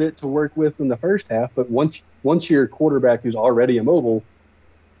little bit to work with in the first half, but once your quarterback who's already immobile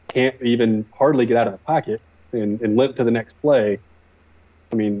can't even hardly get out of the pocket and limp to the next play,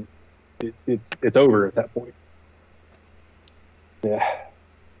 I mean, it's over at that point. Yeah.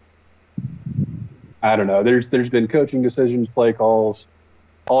 I don't know. There's been coaching decisions, play calls,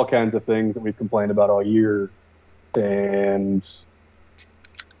 all kinds of things that we've complained about all year, and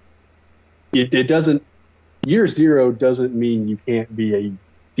it doesn't. Year zero doesn't mean you can't be a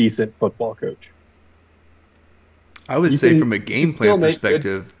decent football coach. I would say from a game plan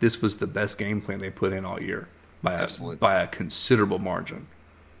perspective, this was the best game plan they put in all year by a considerable margin.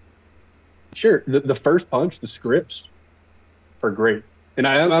 Sure. The first punch, the scripts are great. And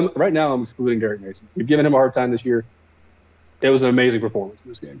I'm right now I'm excluding Derek Mason. We've given him a hard time this year. It was an amazing performance in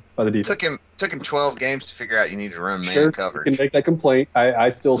this game by the defense. Took him 12 games to figure out you need to run man coverage. You can make that complaint.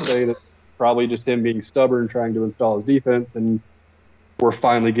 I still say that probably just him being stubborn, trying to install his defense, and we're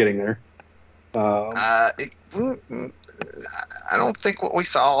finally getting there. I don't think what we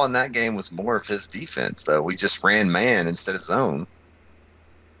saw in that game was more of his defense, though. We just ran man instead of zone.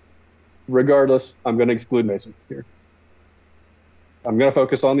 Regardless, I'm going to exclude Mason here. I'm going to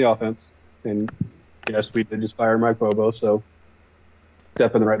focus on the offense. And, yes, we did just fire Mike Bobo, so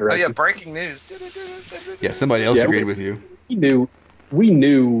step in the right direction. Oh, yeah, breaking news. Yeah, somebody else agreed with you. We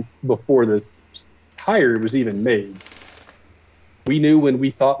knew before the hire was even made. We knew when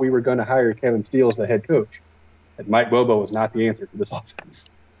we thought we were going to hire Kevin Steele as the head coach that Mike Bobo was not the answer to this offense.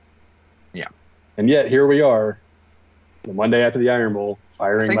 Yeah. And yet, here we are, the Monday after the Iron Bowl,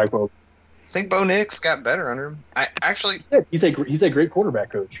 firing Mike Bobo. I think Bo Nix got better under him. He's a great quarterback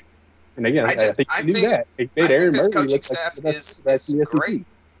coach. And again, I think he knew that. It made Aaron Murray look like the best great.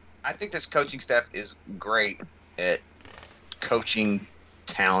 I think this coaching staff is great at coaching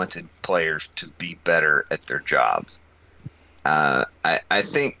talented players to be better at their jobs. I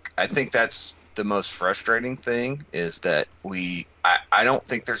think that's the most frustrating thing is that I don't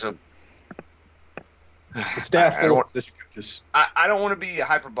think there's a staff. I don't want to be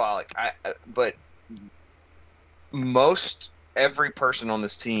hyperbolic, but most every person on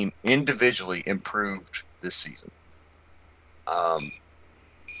this team individually improved this season.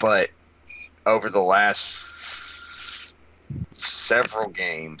 But over the last several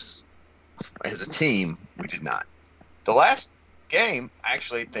games as a team, we did not. The last game, I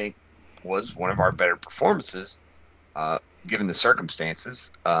actually think, was one of our better performances, given the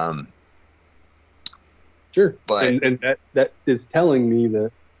circumstances. Sure, but and that is telling me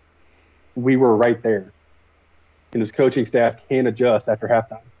that we were right there, and his coaching staff can adjust after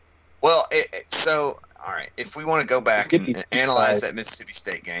halftime. Well, so all right, if we want to go back and analyze that Mississippi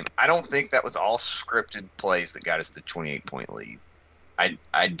State game, I don't think that was all scripted plays that got us the 28-point lead.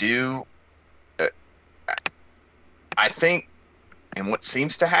 I do. I think, and what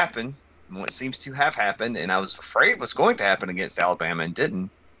seems to happen, and what seems to have happened, and I was afraid was going to happen against Alabama and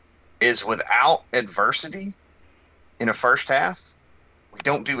didn't, is without adversity in a first half, we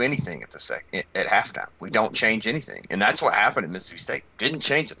don't do anything at halftime. We don't change anything, and that's what happened at Mississippi State. Didn't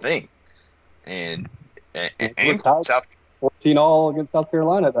change a thing, and South 14-all against South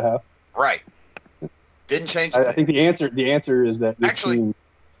Carolina at the half. Right. Didn't change. I think the answer is that this team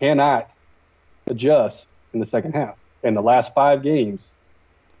cannot adjust in the second half. In the last 5 games,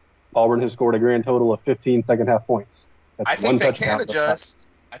 Auburn has scored a grand total of 15 second-half points. I think they can adjust.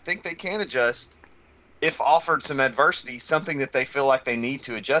 I think they can adjust if offered some adversity, something that they feel like they need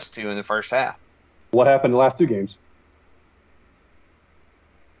to adjust to in the first half. What happened in the last 2 games?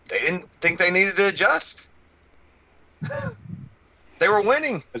 They didn't think they needed to adjust. They were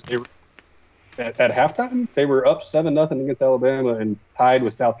winning. At halftime, they were up 7-0 against Alabama and tied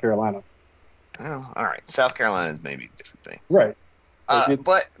with South Carolina. Oh, all right. South Carolina is maybe a different thing. Right.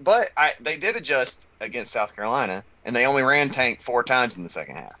 But they did adjust against South Carolina, and they only ran Tank 4 times in the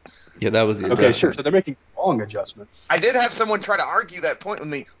second half. Yeah, that was the okay. adjustment. Sure. So they're making wrong adjustments. I did have someone try to argue that point with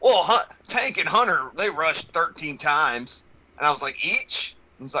me. Well, Tank and Hunter, they rushed 13 times, and I was like, each?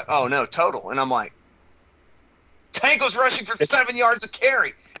 And it's like, oh no, total. And I'm like, Tank was rushing for 7 yards of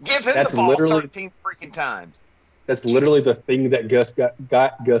carry. Give him the ball 13 freaking times. That's literally the thing that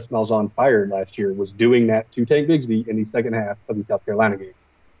got Gus Malzahn fired last year, was doing that to Tank Bigsby in the second half of the South Carolina game.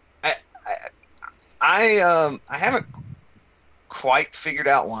 I haven't quite figured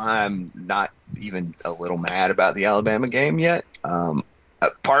out why I'm not even a little mad about the Alabama game yet.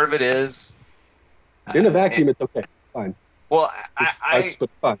 Part of it is in a vacuum, it's okay, fine. Well,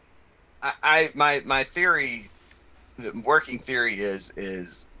 my theory. The working theory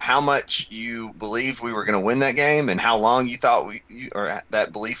is how much you believe we were going to win that game and how long you thought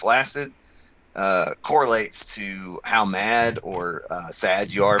that belief lasted correlates to how mad or sad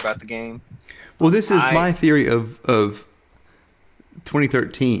you are about the game. Well, this is my theory of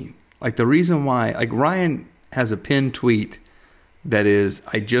 2013. Like the reason why, like Ryan has a pinned tweet that is,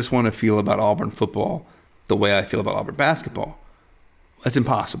 I just want to feel about Auburn football the way I feel about Auburn basketball. That's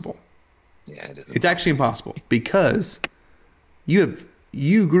impossible. Yeah, it is. It's actually impossible because you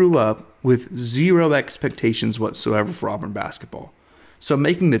grew up with 0 expectations whatsoever for Auburn basketball. So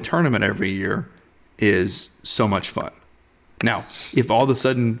making the tournament every year is so much fun. Now, if all of a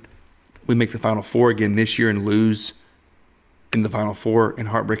sudden we make the Final Four again this year and lose in the Final Four in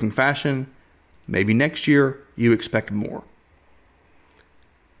heartbreaking fashion, maybe next year you expect more.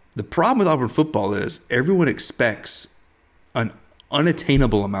 The problem with Auburn football is everyone expects an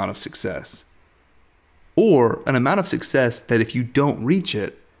unattainable amount of success, or an amount of success that if you don't reach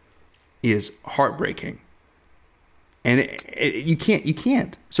it is heartbreaking, and you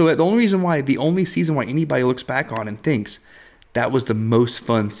can't. So the only season why anybody looks back on and thinks that was the most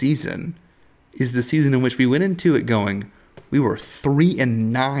fun season is the season in which we went into it going, we were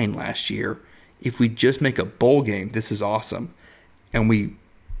 3-9 last year. If we just make a bowl game, this is awesome, and we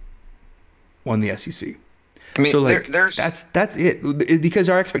won the SEC. I mean, so like there's that's it, because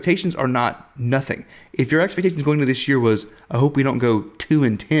our expectations are not nothing. If your expectations going into this year was, I hope we don't go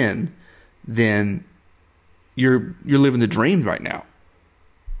 2-10, then you're living the dream right now.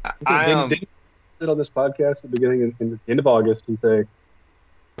 Didn't sit on this podcast at the beginning in the end of August and say,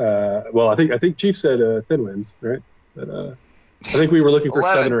 well, I think Chief said 10 wins, right? But I think we were looking for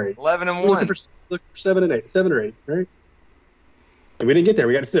 7 or 8. 11-1. Looking for 7 and 8, 7 or 8, right? And we didn't get there.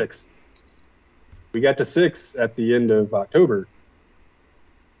 We got to 6. We got to 6 at the end of October.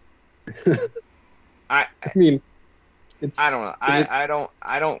 I mean, I don't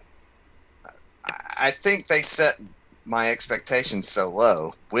know. I think they set my expectations so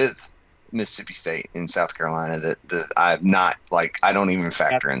low with Mississippi State and South Carolina that I'm not like I don't even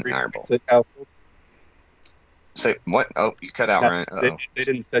factor in the Iron Bowl. Say what? Oh, you cut out, Ryan. They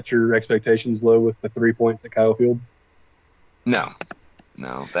didn't set your expectations low with the 3 points at Kyle Field. No,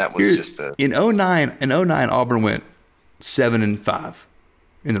 that was just a in 09. In 09, Auburn went 7-5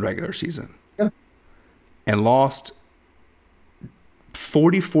 in the regular season, and lost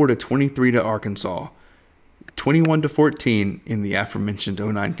 44-23 to Arkansas, 21-14 in the aforementioned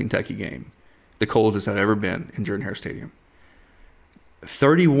 09 Kentucky game, the coldest I've ever been in Jordan-Hare Stadium.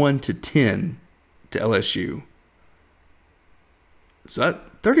 31-10 to LSU. So that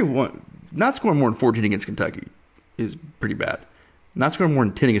 31, not scoring more than 14 against Kentucky is pretty bad. Not scoring more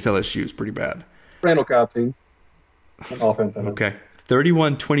than 10 against LSU is pretty bad. Randall Cobb team. Offense. Okay.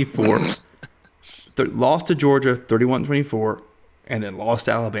 31-24. Lost to Georgia 31-24, and then lost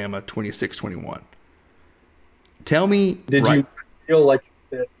to Alabama 26-21. Tell me, did you feel like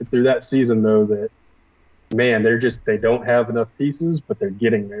through that season though that man, they don't have enough pieces, but they're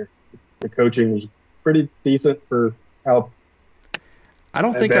getting there. The coaching was pretty decent for how. I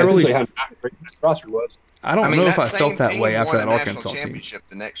don't think I really. How great the roster was. I don't know if I felt that way after that Arkansas team. Championship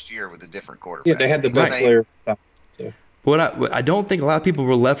the next year with a different quarterback. Yeah, they had the best player. So. But I don't think a lot of people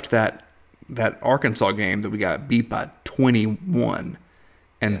were left that Arkansas game that we got beat by 21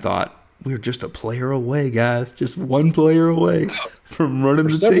 and thought we were just a player away, guys, just one player away from running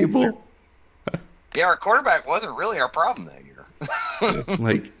the table. Yeah, our quarterback wasn't really our problem that year.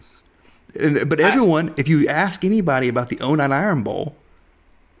 But everyone, if you ask anybody about the 09 Iron Bowl,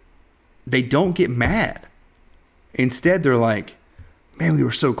 they don't get mad. Instead, they're like, man, we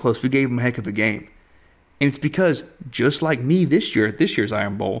were so close. We gave them a heck of a game. And it's because, just like me this year's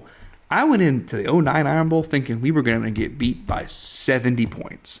Iron Bowl, I went into the 09 Iron Bowl thinking we were going to get beat by 70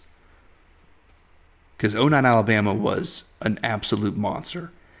 points. Because 09 Alabama was an absolute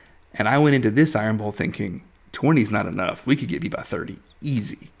monster. And I went into this Iron Bowl thinking 20 is not enough. We could get beat by 30.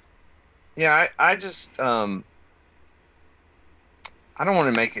 Easy. Yeah, I just I don't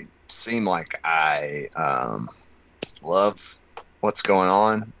want to make it seem like I love what's going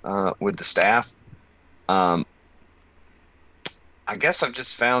on with the staff. I guess I've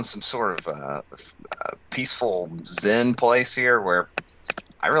just found some sort of peaceful Zen place here where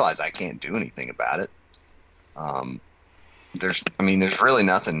I realize I can't do anything about it. There's really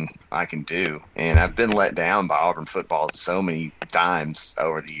nothing I can do, and I've been let down by Auburn football so many times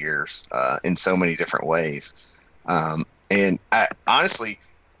over the years in so many different ways. And I, honestly,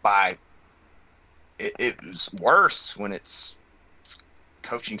 it was worse when it's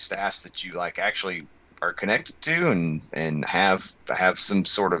coaching staffs that you like actually are connected to and have some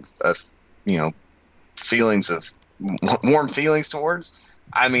sort of feelings of warm feelings towards.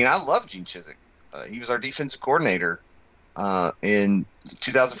 I mean, I love Gene Chizik. He was our defensive coordinator in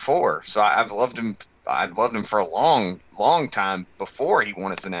 2004. So I've loved him. I've loved him for a long, long time before he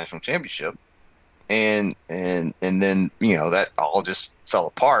won us the national championship. And then, that all just fell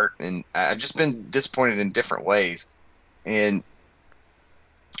apart, and I've just been disappointed in different ways. And,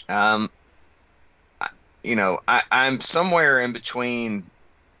 I'm somewhere in between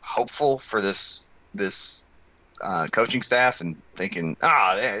hopeful for this coaching staff and thinking,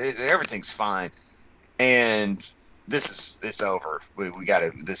 everything's fine. And it's over. We got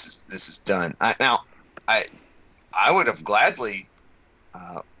to, this is done. I would have gladly,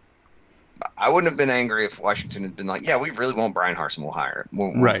 I wouldn't have been angry if Washington had been like, yeah, we really want Brian Harsin. We'll hire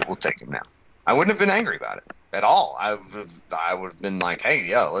him. We'll take him now. I wouldn't have been angry about it at all. I would have been like,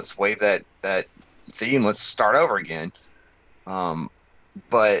 hey, let's waive that fee and let's start over again.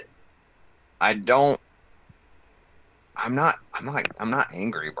 But I'm not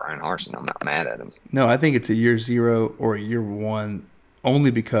angry at Brian Harsin. I'm not mad at him. No, I think it's a year 0 or a year 1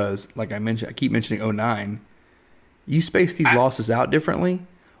 only because, like I mentioned, I keep mentioning 09. You space these losses out differently,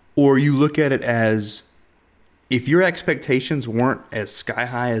 or you look at it as if your expectations weren't as sky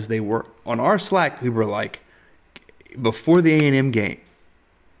high as they were. On our Slack, we were like, before the A&M game,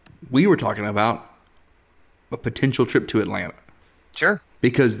 we were talking about a potential trip to Atlanta. Sure.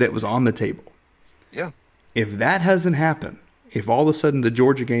 Because that was on the table. Yeah. If that hasn't happened, if all of a sudden the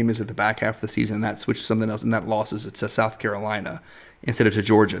Georgia game is at the back half of the season and that switches to something else and that losses it to South Carolina instead of to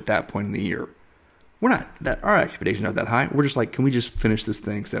Georgia at that point in the year, our expectations aren't that high. We're just like, can we just finish this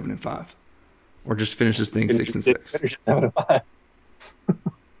thing 7-5? Or just finish this thing 6-6? Finish it 7-5.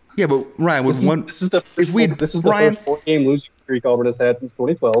 Yeah, but Ryan, this is the first 4-game losing streak Auburn has had since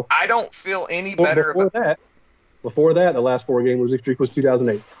 2012. I don't feel any better Before that, the last 4-game losing streak was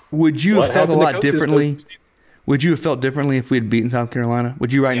 2008. Would you have felt a lot differently? Would you have felt differently if we had beaten South Carolina?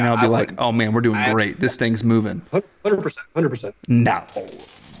 Would you now be like, oh man, we're doing great. This thing's moving. 100%. No.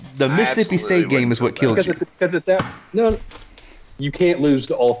 The Mississippi State game is what killed you. Because at that, no, you can't lose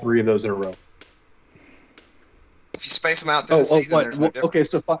to all three of those in a row. If you space them out through the season, there's no difference. Okay,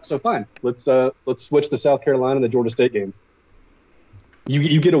 so fine. Let's switch the South Carolina and the Georgia State game.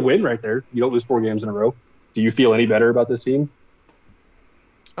 You get a win right there. You don't lose 4 games in a row. Do you feel any better about this team?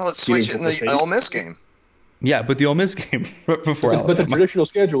 Oh, let's switch it in the Ole Miss game. Yeah, but the Ole Miss game before Alabama. But the traditional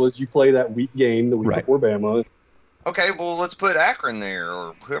schedule is you play that week game the week before Bama. Okay, well, let's put Akron there,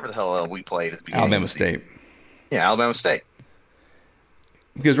 or whoever the hell we played at the beginning. Alabama State. Yeah, Alabama State.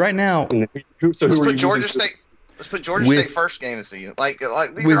 Because right now, let's put Georgia State. Let's put Georgia State first game of the season. Like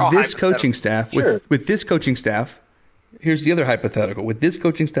these are all this coaching staff. Sure. With this coaching staff, here's the other hypothetical. With this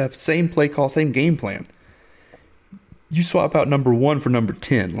coaching staff, same play call, same game plan. You swap out number 1 for number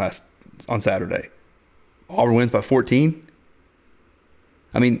 10 on Saturday. Auburn wins by 14.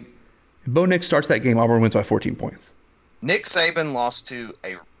 I mean, if Bo Nix starts that game, Auburn wins by 14 points. Nick Saban lost to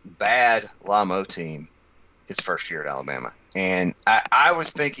a bad Lamo team his first year at Alabama. And I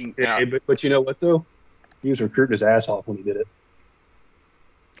was thinking... but you know what, though? He was recruiting his ass off when he did it.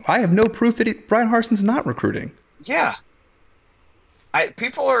 I have no proof that Brian Harsin's not recruiting. Yeah.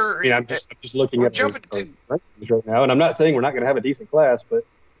 People are... I'm just looking at the right now, and I'm not saying we're not going to have a decent class, but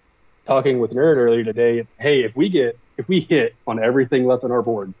talking with Nerd earlier today, it's, hey, if we hit on everything left on our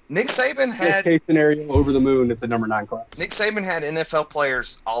boards, Nick Saban had best case scenario over the moon. It's a number 9 class. Nick Saban had NFL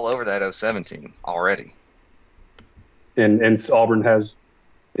players all over that 07 team already, and Auburn has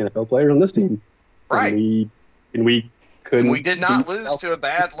NFL players on this team, right? And we did not lose to a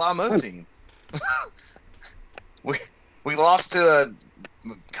bad Lamo team. we lost to a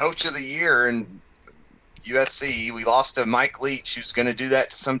coach of the year and. USC. We lost to Mike Leach, who's going to do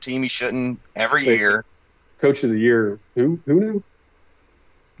that to some team he shouldn't every year. Coach of the year. Who knew?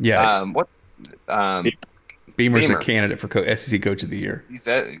 Yeah. Beamer's Beamer. a candidate for SEC Coach of the Year. He's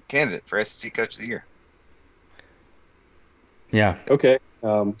a candidate for SEC Coach of the Year. Yeah. Okay.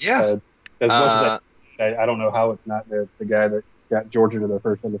 Yeah. As much as I don't know how it's not the guy that got Georgia to their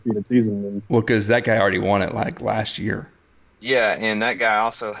first undefeated season. Well, because that guy already won it last year. Yeah, and that guy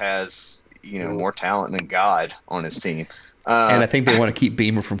also has more talent than God on his team. And I think they want to keep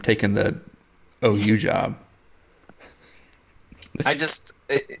Beamer from taking the OU job.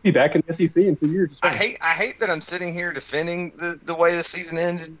 Be back in the SEC in 2 years. I hate that I'm sitting here defending the way the season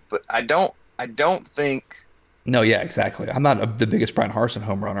ended, but I don't think. No, yeah, exactly. I'm not the biggest Brian Harsin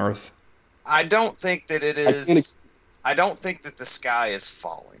homer on earth. I don't think that it is. I don't think that the sky is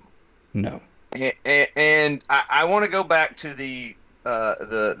falling. No. And I want to go back to the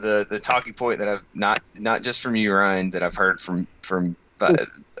talking point that I've not just from you, Ryan, that I've heard from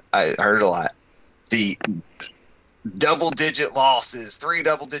I heard a lot. The double-digit losses, 3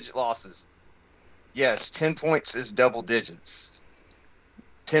 double-digit losses. Yes, 10 points is double digits.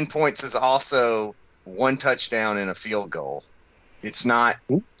 10 points is also 1 touchdown and a field goal. It's not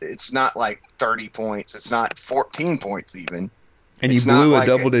like 30 points. It's not 14 points even. And you blew a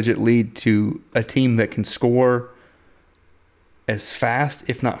double-digit lead to a team that can score as fast,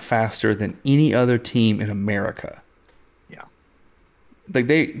 if not faster, than any other team in America. Yeah. Like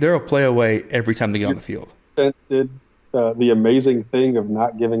they're a play away every time they get on the field. Defense did the amazing thing of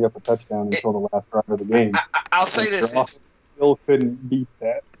not giving up a touchdown until the last drive of the game. I'll say this. Still couldn't beat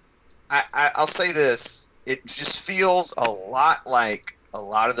that. I'll say this. It just feels a lot like a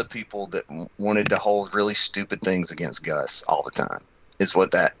lot of the people that wanted to hold really stupid things against Gus all the time is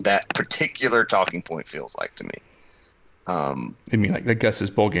what that particular talking point feels like to me. You mean like the Gus's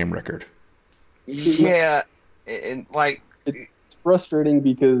bowl game record? Yeah, and it's frustrating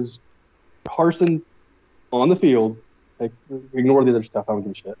because Harsin on the field, ignore the other stuff. I don't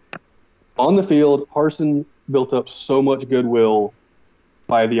give a shit. On the field, Harsin built up so much goodwill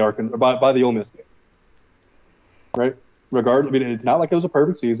by the Ole Miss game, right? It's not like it was a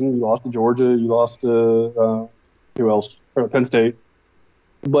perfect season. You lost to Georgia, you lost to who else? Penn State,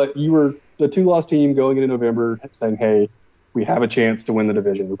 but you were the 2-loss team going into November, saying, "Hey, we have a chance to win the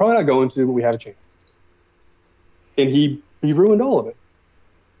division. We're probably not going to, but we have a chance." And he ruined all of it.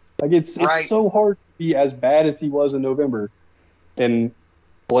 It's so hard to be as bad as he was in November, and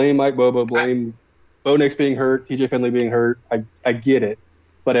blame Mike Bobo, blame Bo Nix being hurt, TJ Finley being hurt. I get it,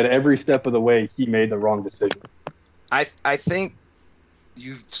 but at every step of the way, he made the wrong decision. I think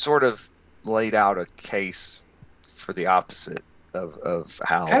you've sort of laid out a case for the opposite of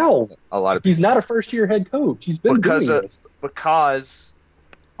how a lot of people. He's not a first-year head coach. He's been doing this. Because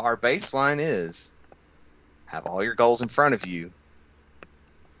our baseline is have all your goals in front of you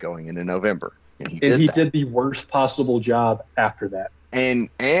going into November. And he did the worst possible job after that. And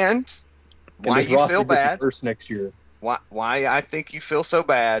why you feel bad worse next year. Why I think you feel so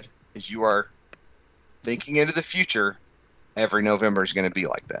bad is you are thinking into the future. Every November is going to be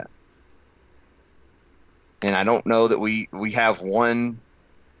like that. And I don't know that we have a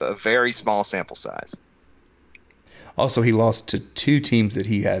very small sample size. Also, he lost to two teams that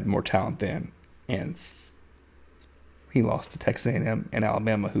he had more talent than, and he lost to Texas A&M and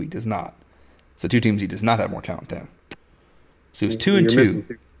Alabama, who he does not. So two teams he does not have more talent than. So he was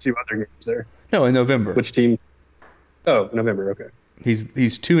 2-2. Two other games there. No, in November. Which team? Oh, November. Okay. He's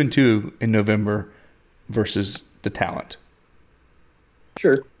 2-2 in November versus the talent.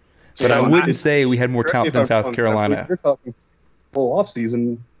 Sure. But I wouldn't say we had more talent than South Carolina. You're talking full off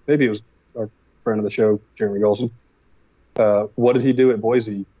season. Maybe it was our friend of the show, Jeremy Golson. What did he do at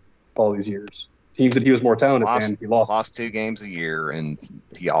Boise all these years? Teams that he was more talented than, he lost. Lost 2 games a year, and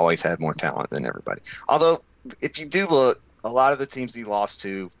he always had more talent than everybody. Although, if you do look, a lot of the teams he lost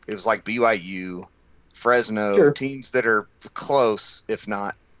to, it was like BYU, Fresno, sure. Teams that are close, if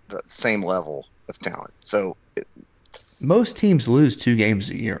not the same level of talent. So most teams lose 2 games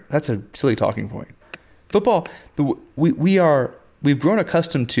a year. That's a silly talking point. Football, we've grown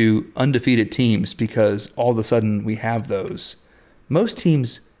accustomed to undefeated teams because all of a sudden we have those. Most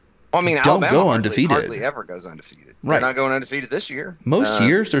teams don't Alabama go undefeated. Hardly ever goes undefeated. Right. They're not going undefeated this year. Most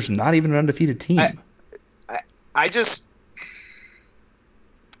years, there's not even an undefeated team. I just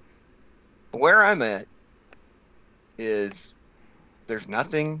where I'm at is there's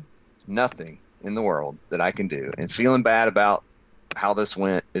nothing in the world that I can do, and feeling bad about how this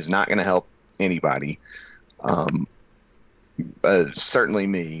went is not going to help anybody. Certainly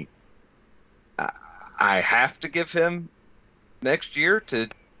me. I have to give him next year to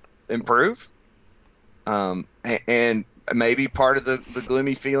improve. And maybe part of the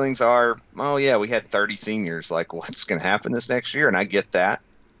gloomy feelings are, oh yeah, we had 30 seniors. Like, what's going to happen this next year? And I get that.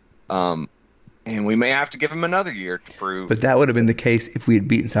 And we may have to give him another year to prove. But that would have been the case if we had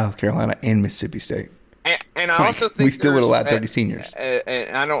beaten South Carolina and Mississippi State. And I also think we still would have allowed 30 seniors.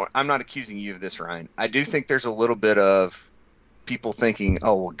 And I'm not accusing you of this, Ryan. I do think there's a little bit of people thinking,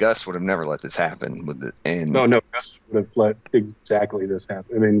 oh well, Gus would have never let this happen with it. And no, Gus would have let exactly this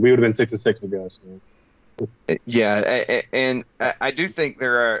happen. I mean, we would have been 6-6 with Gus. Yeah, and I do think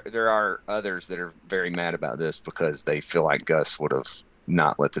there are others that are very mad about this because they feel like Gus would have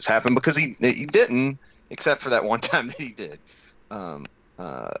not let this happen because he didn't, except for that one time that he did.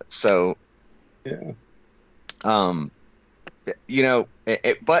 So yeah. But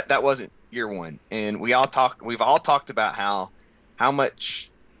that wasn't year one, and we've all talked about how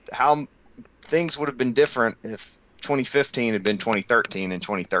things would have been different if 2015 had been 2013 and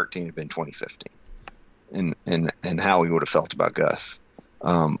 2013 had been 2015, and how we would have felt about Gus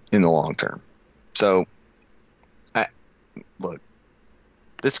in the long term. So, look,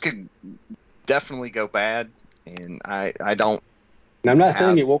 this could definitely go bad, and I don't. And I'm not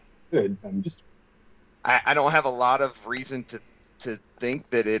saying it won't be good. I'm just. I don't have a lot of reason to think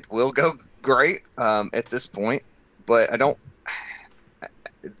that it will go great at this point, but I don't.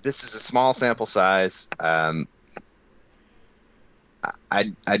 This is a small sample size. I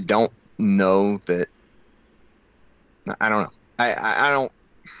don't know that. I don't know. I don't.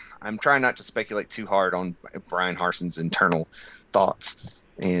 I'm trying not to speculate too hard on Brian Harsin's internal thoughts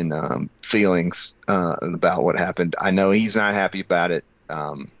and feelings about what happened. I know he's not happy about it.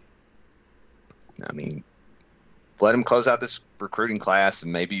 I mean, let him close out this recruiting class,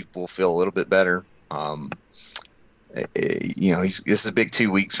 and maybe we'll feel a little bit better. This is a big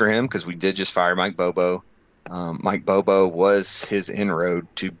 2 weeks for him because we did just fire Mike Bobo. Mike Bobo was his inroad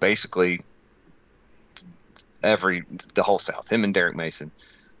to basically the whole South, him and Derek Mason.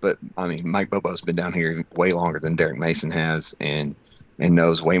 But I mean, Mike Bobo's been down here way longer than Derek Mason has, and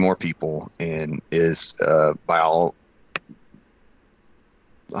knows way more people, and is by all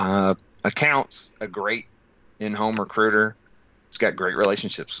accounts a great in-home recruiter. He's got great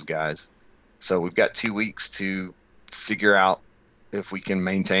relationships with guys. So we've got 2 weeks to figure out if we can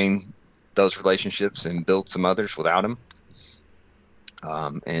maintain those relationships and build some others without him.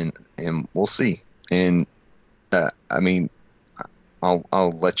 And we'll see. And I mean,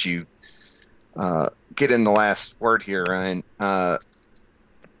 I'll let you get in the last word here, Ryan.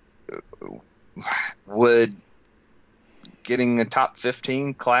 Would getting a top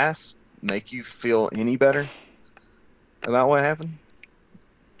 15 class make you feel any better about what happened?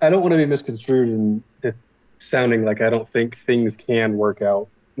 I don't want to be misconstrued in sounding like I don't think things can work out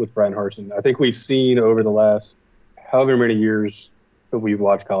with Brian Harsin. I think we've seen over the last however many years that we've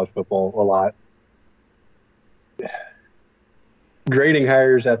watched college football a lot, grading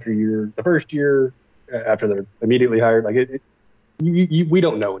hires after the first year, after they're immediately hired, like we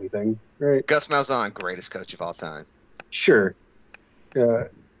don't know anything, right? Gus Malzahn, greatest coach of all time. Sure.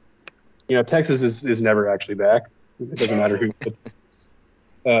 Texas is never actually back. It doesn't matter who.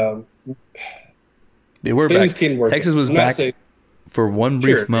 They were back. Texas was back for one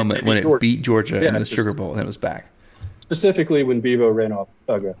brief moment when it beat Georgia in the Sugar Bowl, and it was back. Specifically when Bevo ran off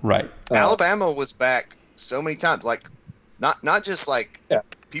Uga. Right. Alabama was back so many times, like not just like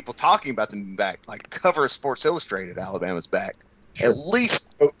people talking about them being back, like cover of Sports Illustrated, Alabama's back at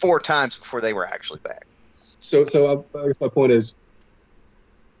least 4 times before they were actually back. So I guess my point is,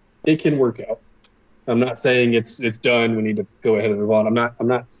 it can work out. I'm not saying it's done. We need to go ahead and move on. I'm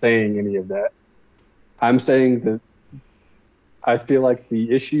not saying any of that. I'm saying that I feel like the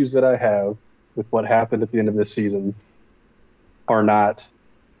issues that I have with what happened at the end of this season are not,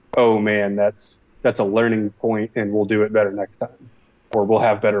 oh man, that's a learning point and we'll do it better next time, or we'll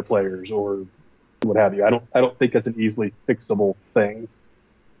have better players, or what have you. I don't think that's an easily fixable thing.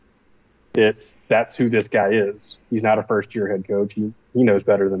 That's who this guy is. He's not a first-year head coach. He knows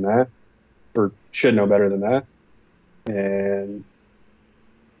better than that, or should know better than that. And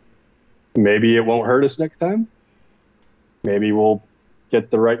maybe it won't hurt us next time. Maybe we'll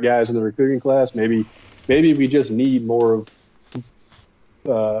get the right guys in the recruiting class. Maybe we just need more of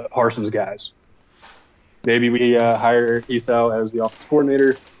Harsin's guys. Maybe we hire Esau as the offensive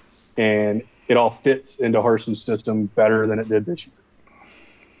coordinator, and it all fits into Harsin's system better than it did this year.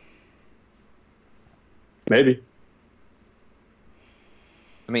 Maybe.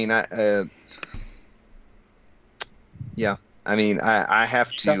 I mean, I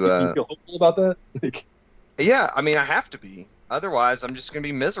have to. You feel hopeful about that? Yeah, I mean, I have to be. Otherwise, I'm just going to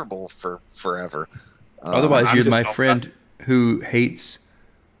be miserable for forever. Otherwise, you're my friend who hated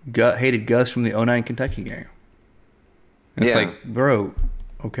Gus from the 2009 Kentucky game. It's like, bro,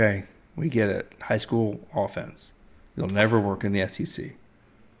 okay, we get it. High school offense. It'll never work in the SEC.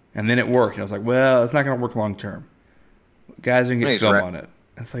 And then it worked. And I was like, well, it's not going to work long term. Guys are going to get film on it.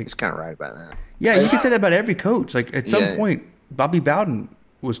 It's like, he's kind of right about that. Yeah, you can say that about every coach. Like, at some point, Bobby Bowden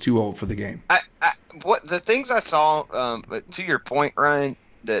was too old for the game. What the things I saw, to your point, Ryan,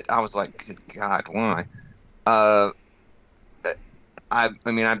 that I was like, good God, why? I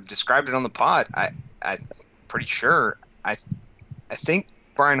mean, I've described it on the pod. I'm pretty sure. I think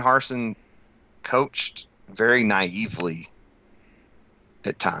Brian Harsin coached very naively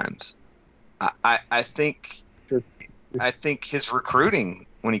at times. I think his recruiting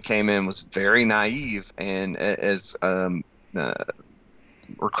when he came in was very naive, and as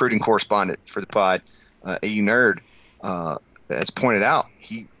recruiting correspondent for the pod, AU Nerd, has pointed out,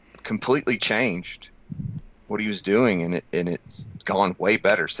 he completely changed what he was doing, and it's gone way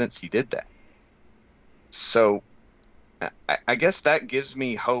better since he did that. So I guess that gives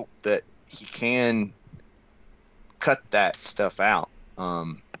me hope that he can cut that stuff out.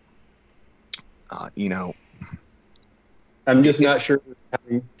 I'm just not sure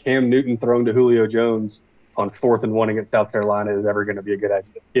having Cam Newton thrown to Julio Jones on 4th and 1 against South Carolina is ever going to be a good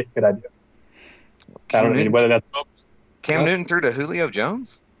idea. I don't know whether that's Cam Newton threw to Julio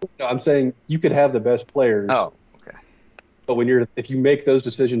Jones. No, I'm saying you could have the best players. Oh, okay. But if you make those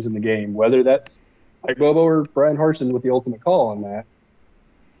decisions in the game, whether that's like Bobo or Brian Harsin with the ultimate call on that,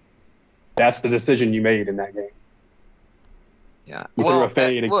 that's the decision you made in that game. Yeah.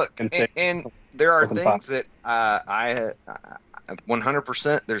 And there are things that I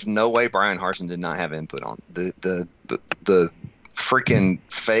 100%. There's no way Brian Harsin did not have input on the freaking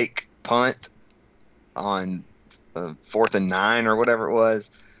fake punt on 4th and 9 or whatever it was.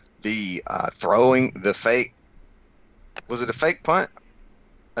 The throwing the fake. Was it a fake punt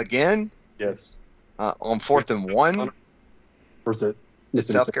again? Yes. On 4th and 1. Or is it?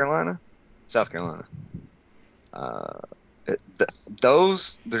 It's South Carolina. South Carolina.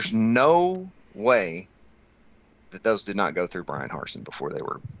 Those, there's no way that those did not go through Brian Harsin before they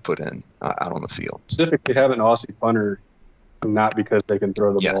were put in out on the field. Specifically, have an Aussie punter, not because they can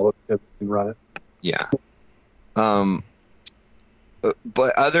throw the ball, but because they can run it. Yeah.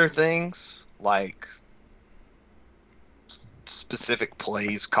 But other things like specific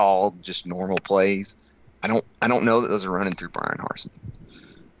plays called, just normal plays, I don't know that those are running through Brian Harsin.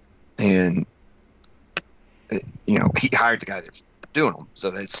 And he hired the guy that's doing them,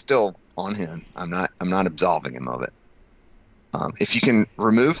 so that's still on him. I'm not absolving him of it. If you can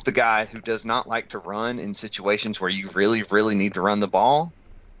remove the guy who does not like to run in situations where you really, really need to run the ball,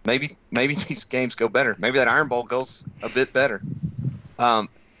 maybe these games go better. Maybe that Iron Bowl goes a bit better.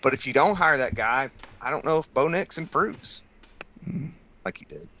 But if you don't hire that guy, I don't know if Bo Nix improves like he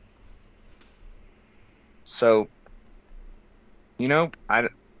did. So, I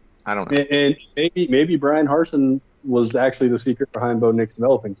don't know. And maybe Brian Harsin was actually the secret behind Bo Nix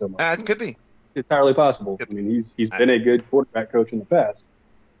developing so much. It could be. It's entirely possible. I mean, he's been a good quarterback coach in the past.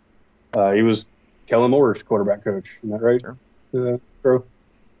 He was Kellen Moore's quarterback coach. Isn't that right? Sure. Bro?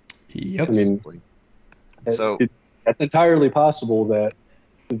 Yep. I mean, so that's entirely possible that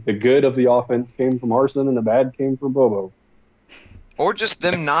the good of the offense came from Harsin and the bad came from Bobo. Or just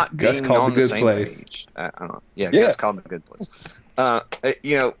them not being on the same page. I don't know. Yeah, Gus called it a good place.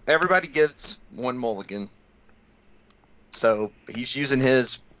 Everybody gives one mulligan. So he's using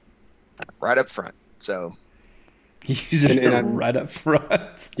his right up front. So he's using it right up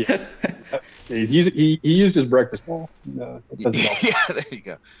front. Yeah. He used his breakfast ball. No, yeah, there you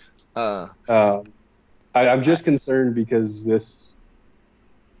go. I'm just concerned because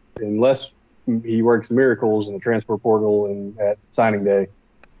unless he works miracles in the transfer portal and at signing day,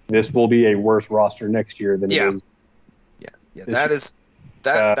 this will be a worse roster next year than it is. Yeah,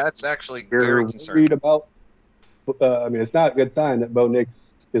 that's actually very concerning. About, it's not a good sign that Bo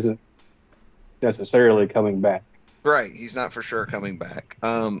Nix isn't necessarily coming back. Right, he's not for sure coming back.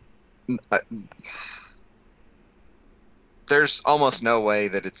 There's almost no way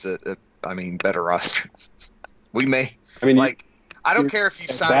that it's a better roster. We may. I don't care if you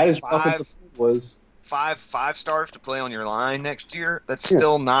sign five stars to play on your line next year. That's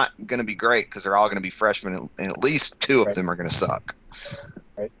still not going to be great because they're all going to be freshmen, and at least two of them are going to suck.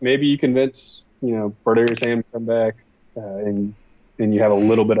 Right. Maybe you convince Broderius Ham to come back, and you have a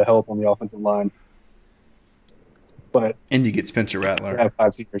little bit of help on the offensive line. And you get Spencer Rattler. Have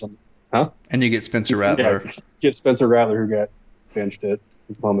 5 seniors on, huh? And you get Spencer Rattler. Get Spencer Rattler, who got benched at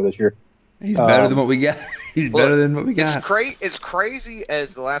Oklahoma this year. He's better than what we got. Better than what we got. As crazy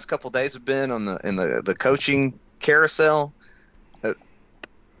as the last couple of days have been in the coaching carousel,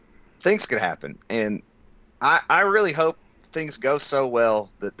 things could happen. And I really hope things go so well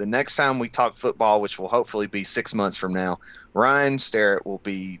that the next time we talk football, which will hopefully be 6 months from now, Ryan Sterrett will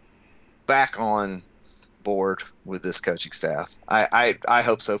be back on board with this coaching staff. I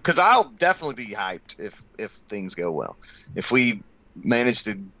hope so, because I'll definitely be hyped if things go well. If we manage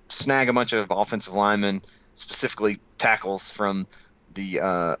to snag a bunch of offensive linemen, specifically tackles from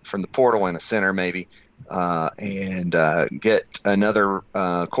the portal and a center maybe, and get another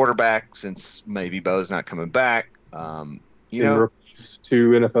quarterback since maybe Bo's not coming back. Replace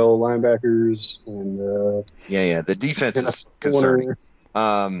 2 NFL linebackers and the defense is concerning.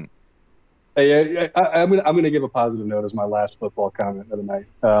 I'm going to give a positive note as my last football comment of the night.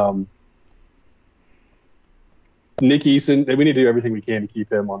 Nick Eason, we need to do everything we can to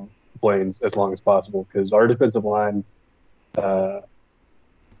keep him on planes as long as possible, because our defensive line, the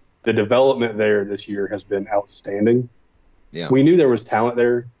development there this year has been outstanding. Yeah, we knew there was talent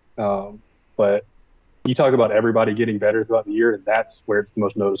there, but you talk about everybody getting better throughout the year, and that's where it's the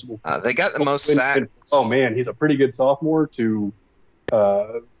most noticeable. They got the most sacks. Oh man, he's a pretty good sophomore to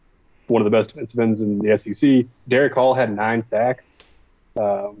one of the best defensive ends in the SEC. Derek Hall had 9 sacks.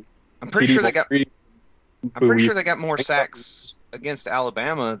 I'm pretty sure they got more sacks against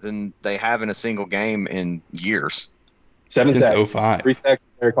Alabama than they have in a single game in years. 7 Since sacks. 05. 3 sacks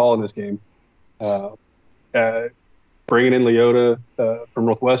Derek Hall in this game. Bringing in Leota from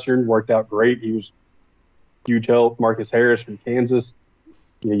Northwestern worked out great. He was huge help. Marcus Harris from Kansas.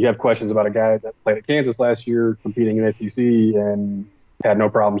 You have questions about a guy that played at Kansas last year, competing in SEC, and had no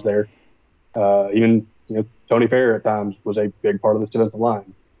problems there. Even Tony Fair at times was a big part of this defensive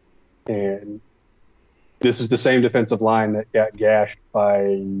line. And this is the same defensive line that got gashed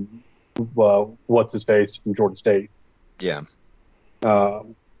by what's his face from Georgia State. Yeah. I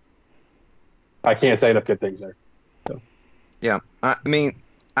can't say enough good things there. So. Yeah.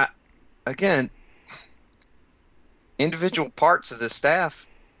 Again, individual parts of this staff,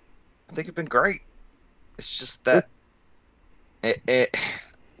 I think have been great. It's just that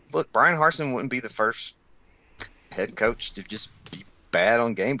look, Brian Harsin wouldn't be the first head coach to just be bad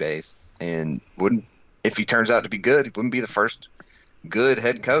on game days, and if he turns out to be good, he wouldn't be the first good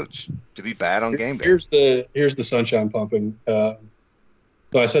head coach to be bad on game days. Here's the sunshine pumping. So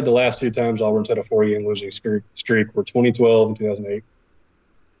I said the last 2 times Auburn's had a 4-game losing streak were 2012 and 2008.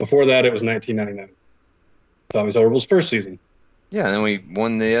 Before that, it was 1999. Tommy Tuberville's first season. Yeah, and then we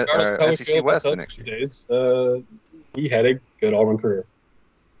won the SEC West the next year. Days, he had a good Auburn career.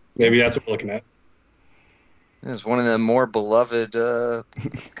 Maybe that's what we're looking at. He's one of the more beloved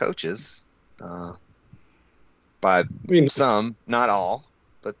coaches by some, not all,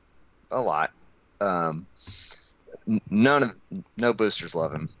 but a lot. No boosters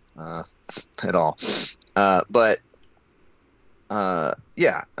love him at all.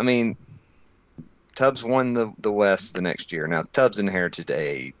 Tubbs won the West the next year. Now Tubbs inherited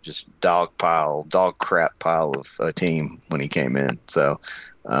a just dog crap pile of a team when he came in. So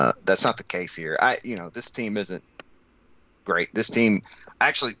that's not the case here. This team isn't great. This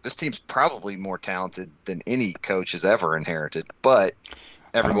team's probably more talented than any coach has ever inherited. But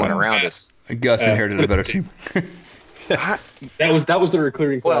everyone around us, Gus inherited a better team. that was the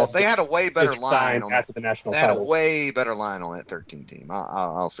recruiting class. Well, they had a way better line after the national. They had a way better line on that 13 team.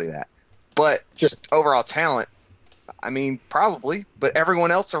 I'll say that. But just overall talent, I mean, probably. But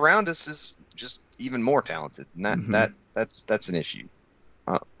everyone else around us is just even more talented, and that's an issue.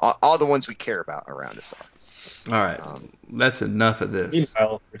 All the ones we care about around us are. All right, that's enough of this.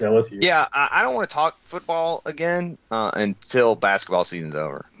 Yeah, I don't want to talk football again until basketball season's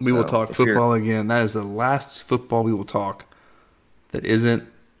over. We will talk football again. That is the last football we will talk that isn't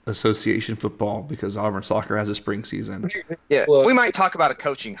association football, because Auburn soccer has a spring season. Yeah, we might talk about a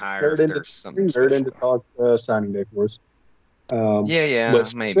coaching hire if there's something special. Into talk signing day for us. But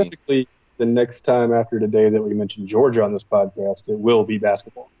maybe. Specifically, the next time after today that we mention Georgia on this podcast, it will be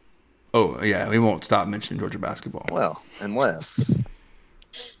basketball. Oh, yeah, we won't stop mentioning Georgia basketball. Well, unless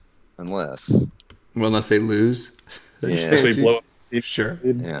they lose. They blow up. Sure.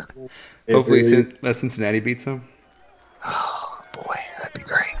 Yeah. Hopefully Cincinnati beats them. Oh, boy, that'd be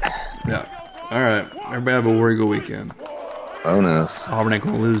great. Yeah. All right. Everybody have a War Eagle weekend. Oh, no. Auburn ain't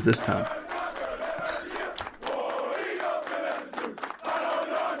going to lose this time.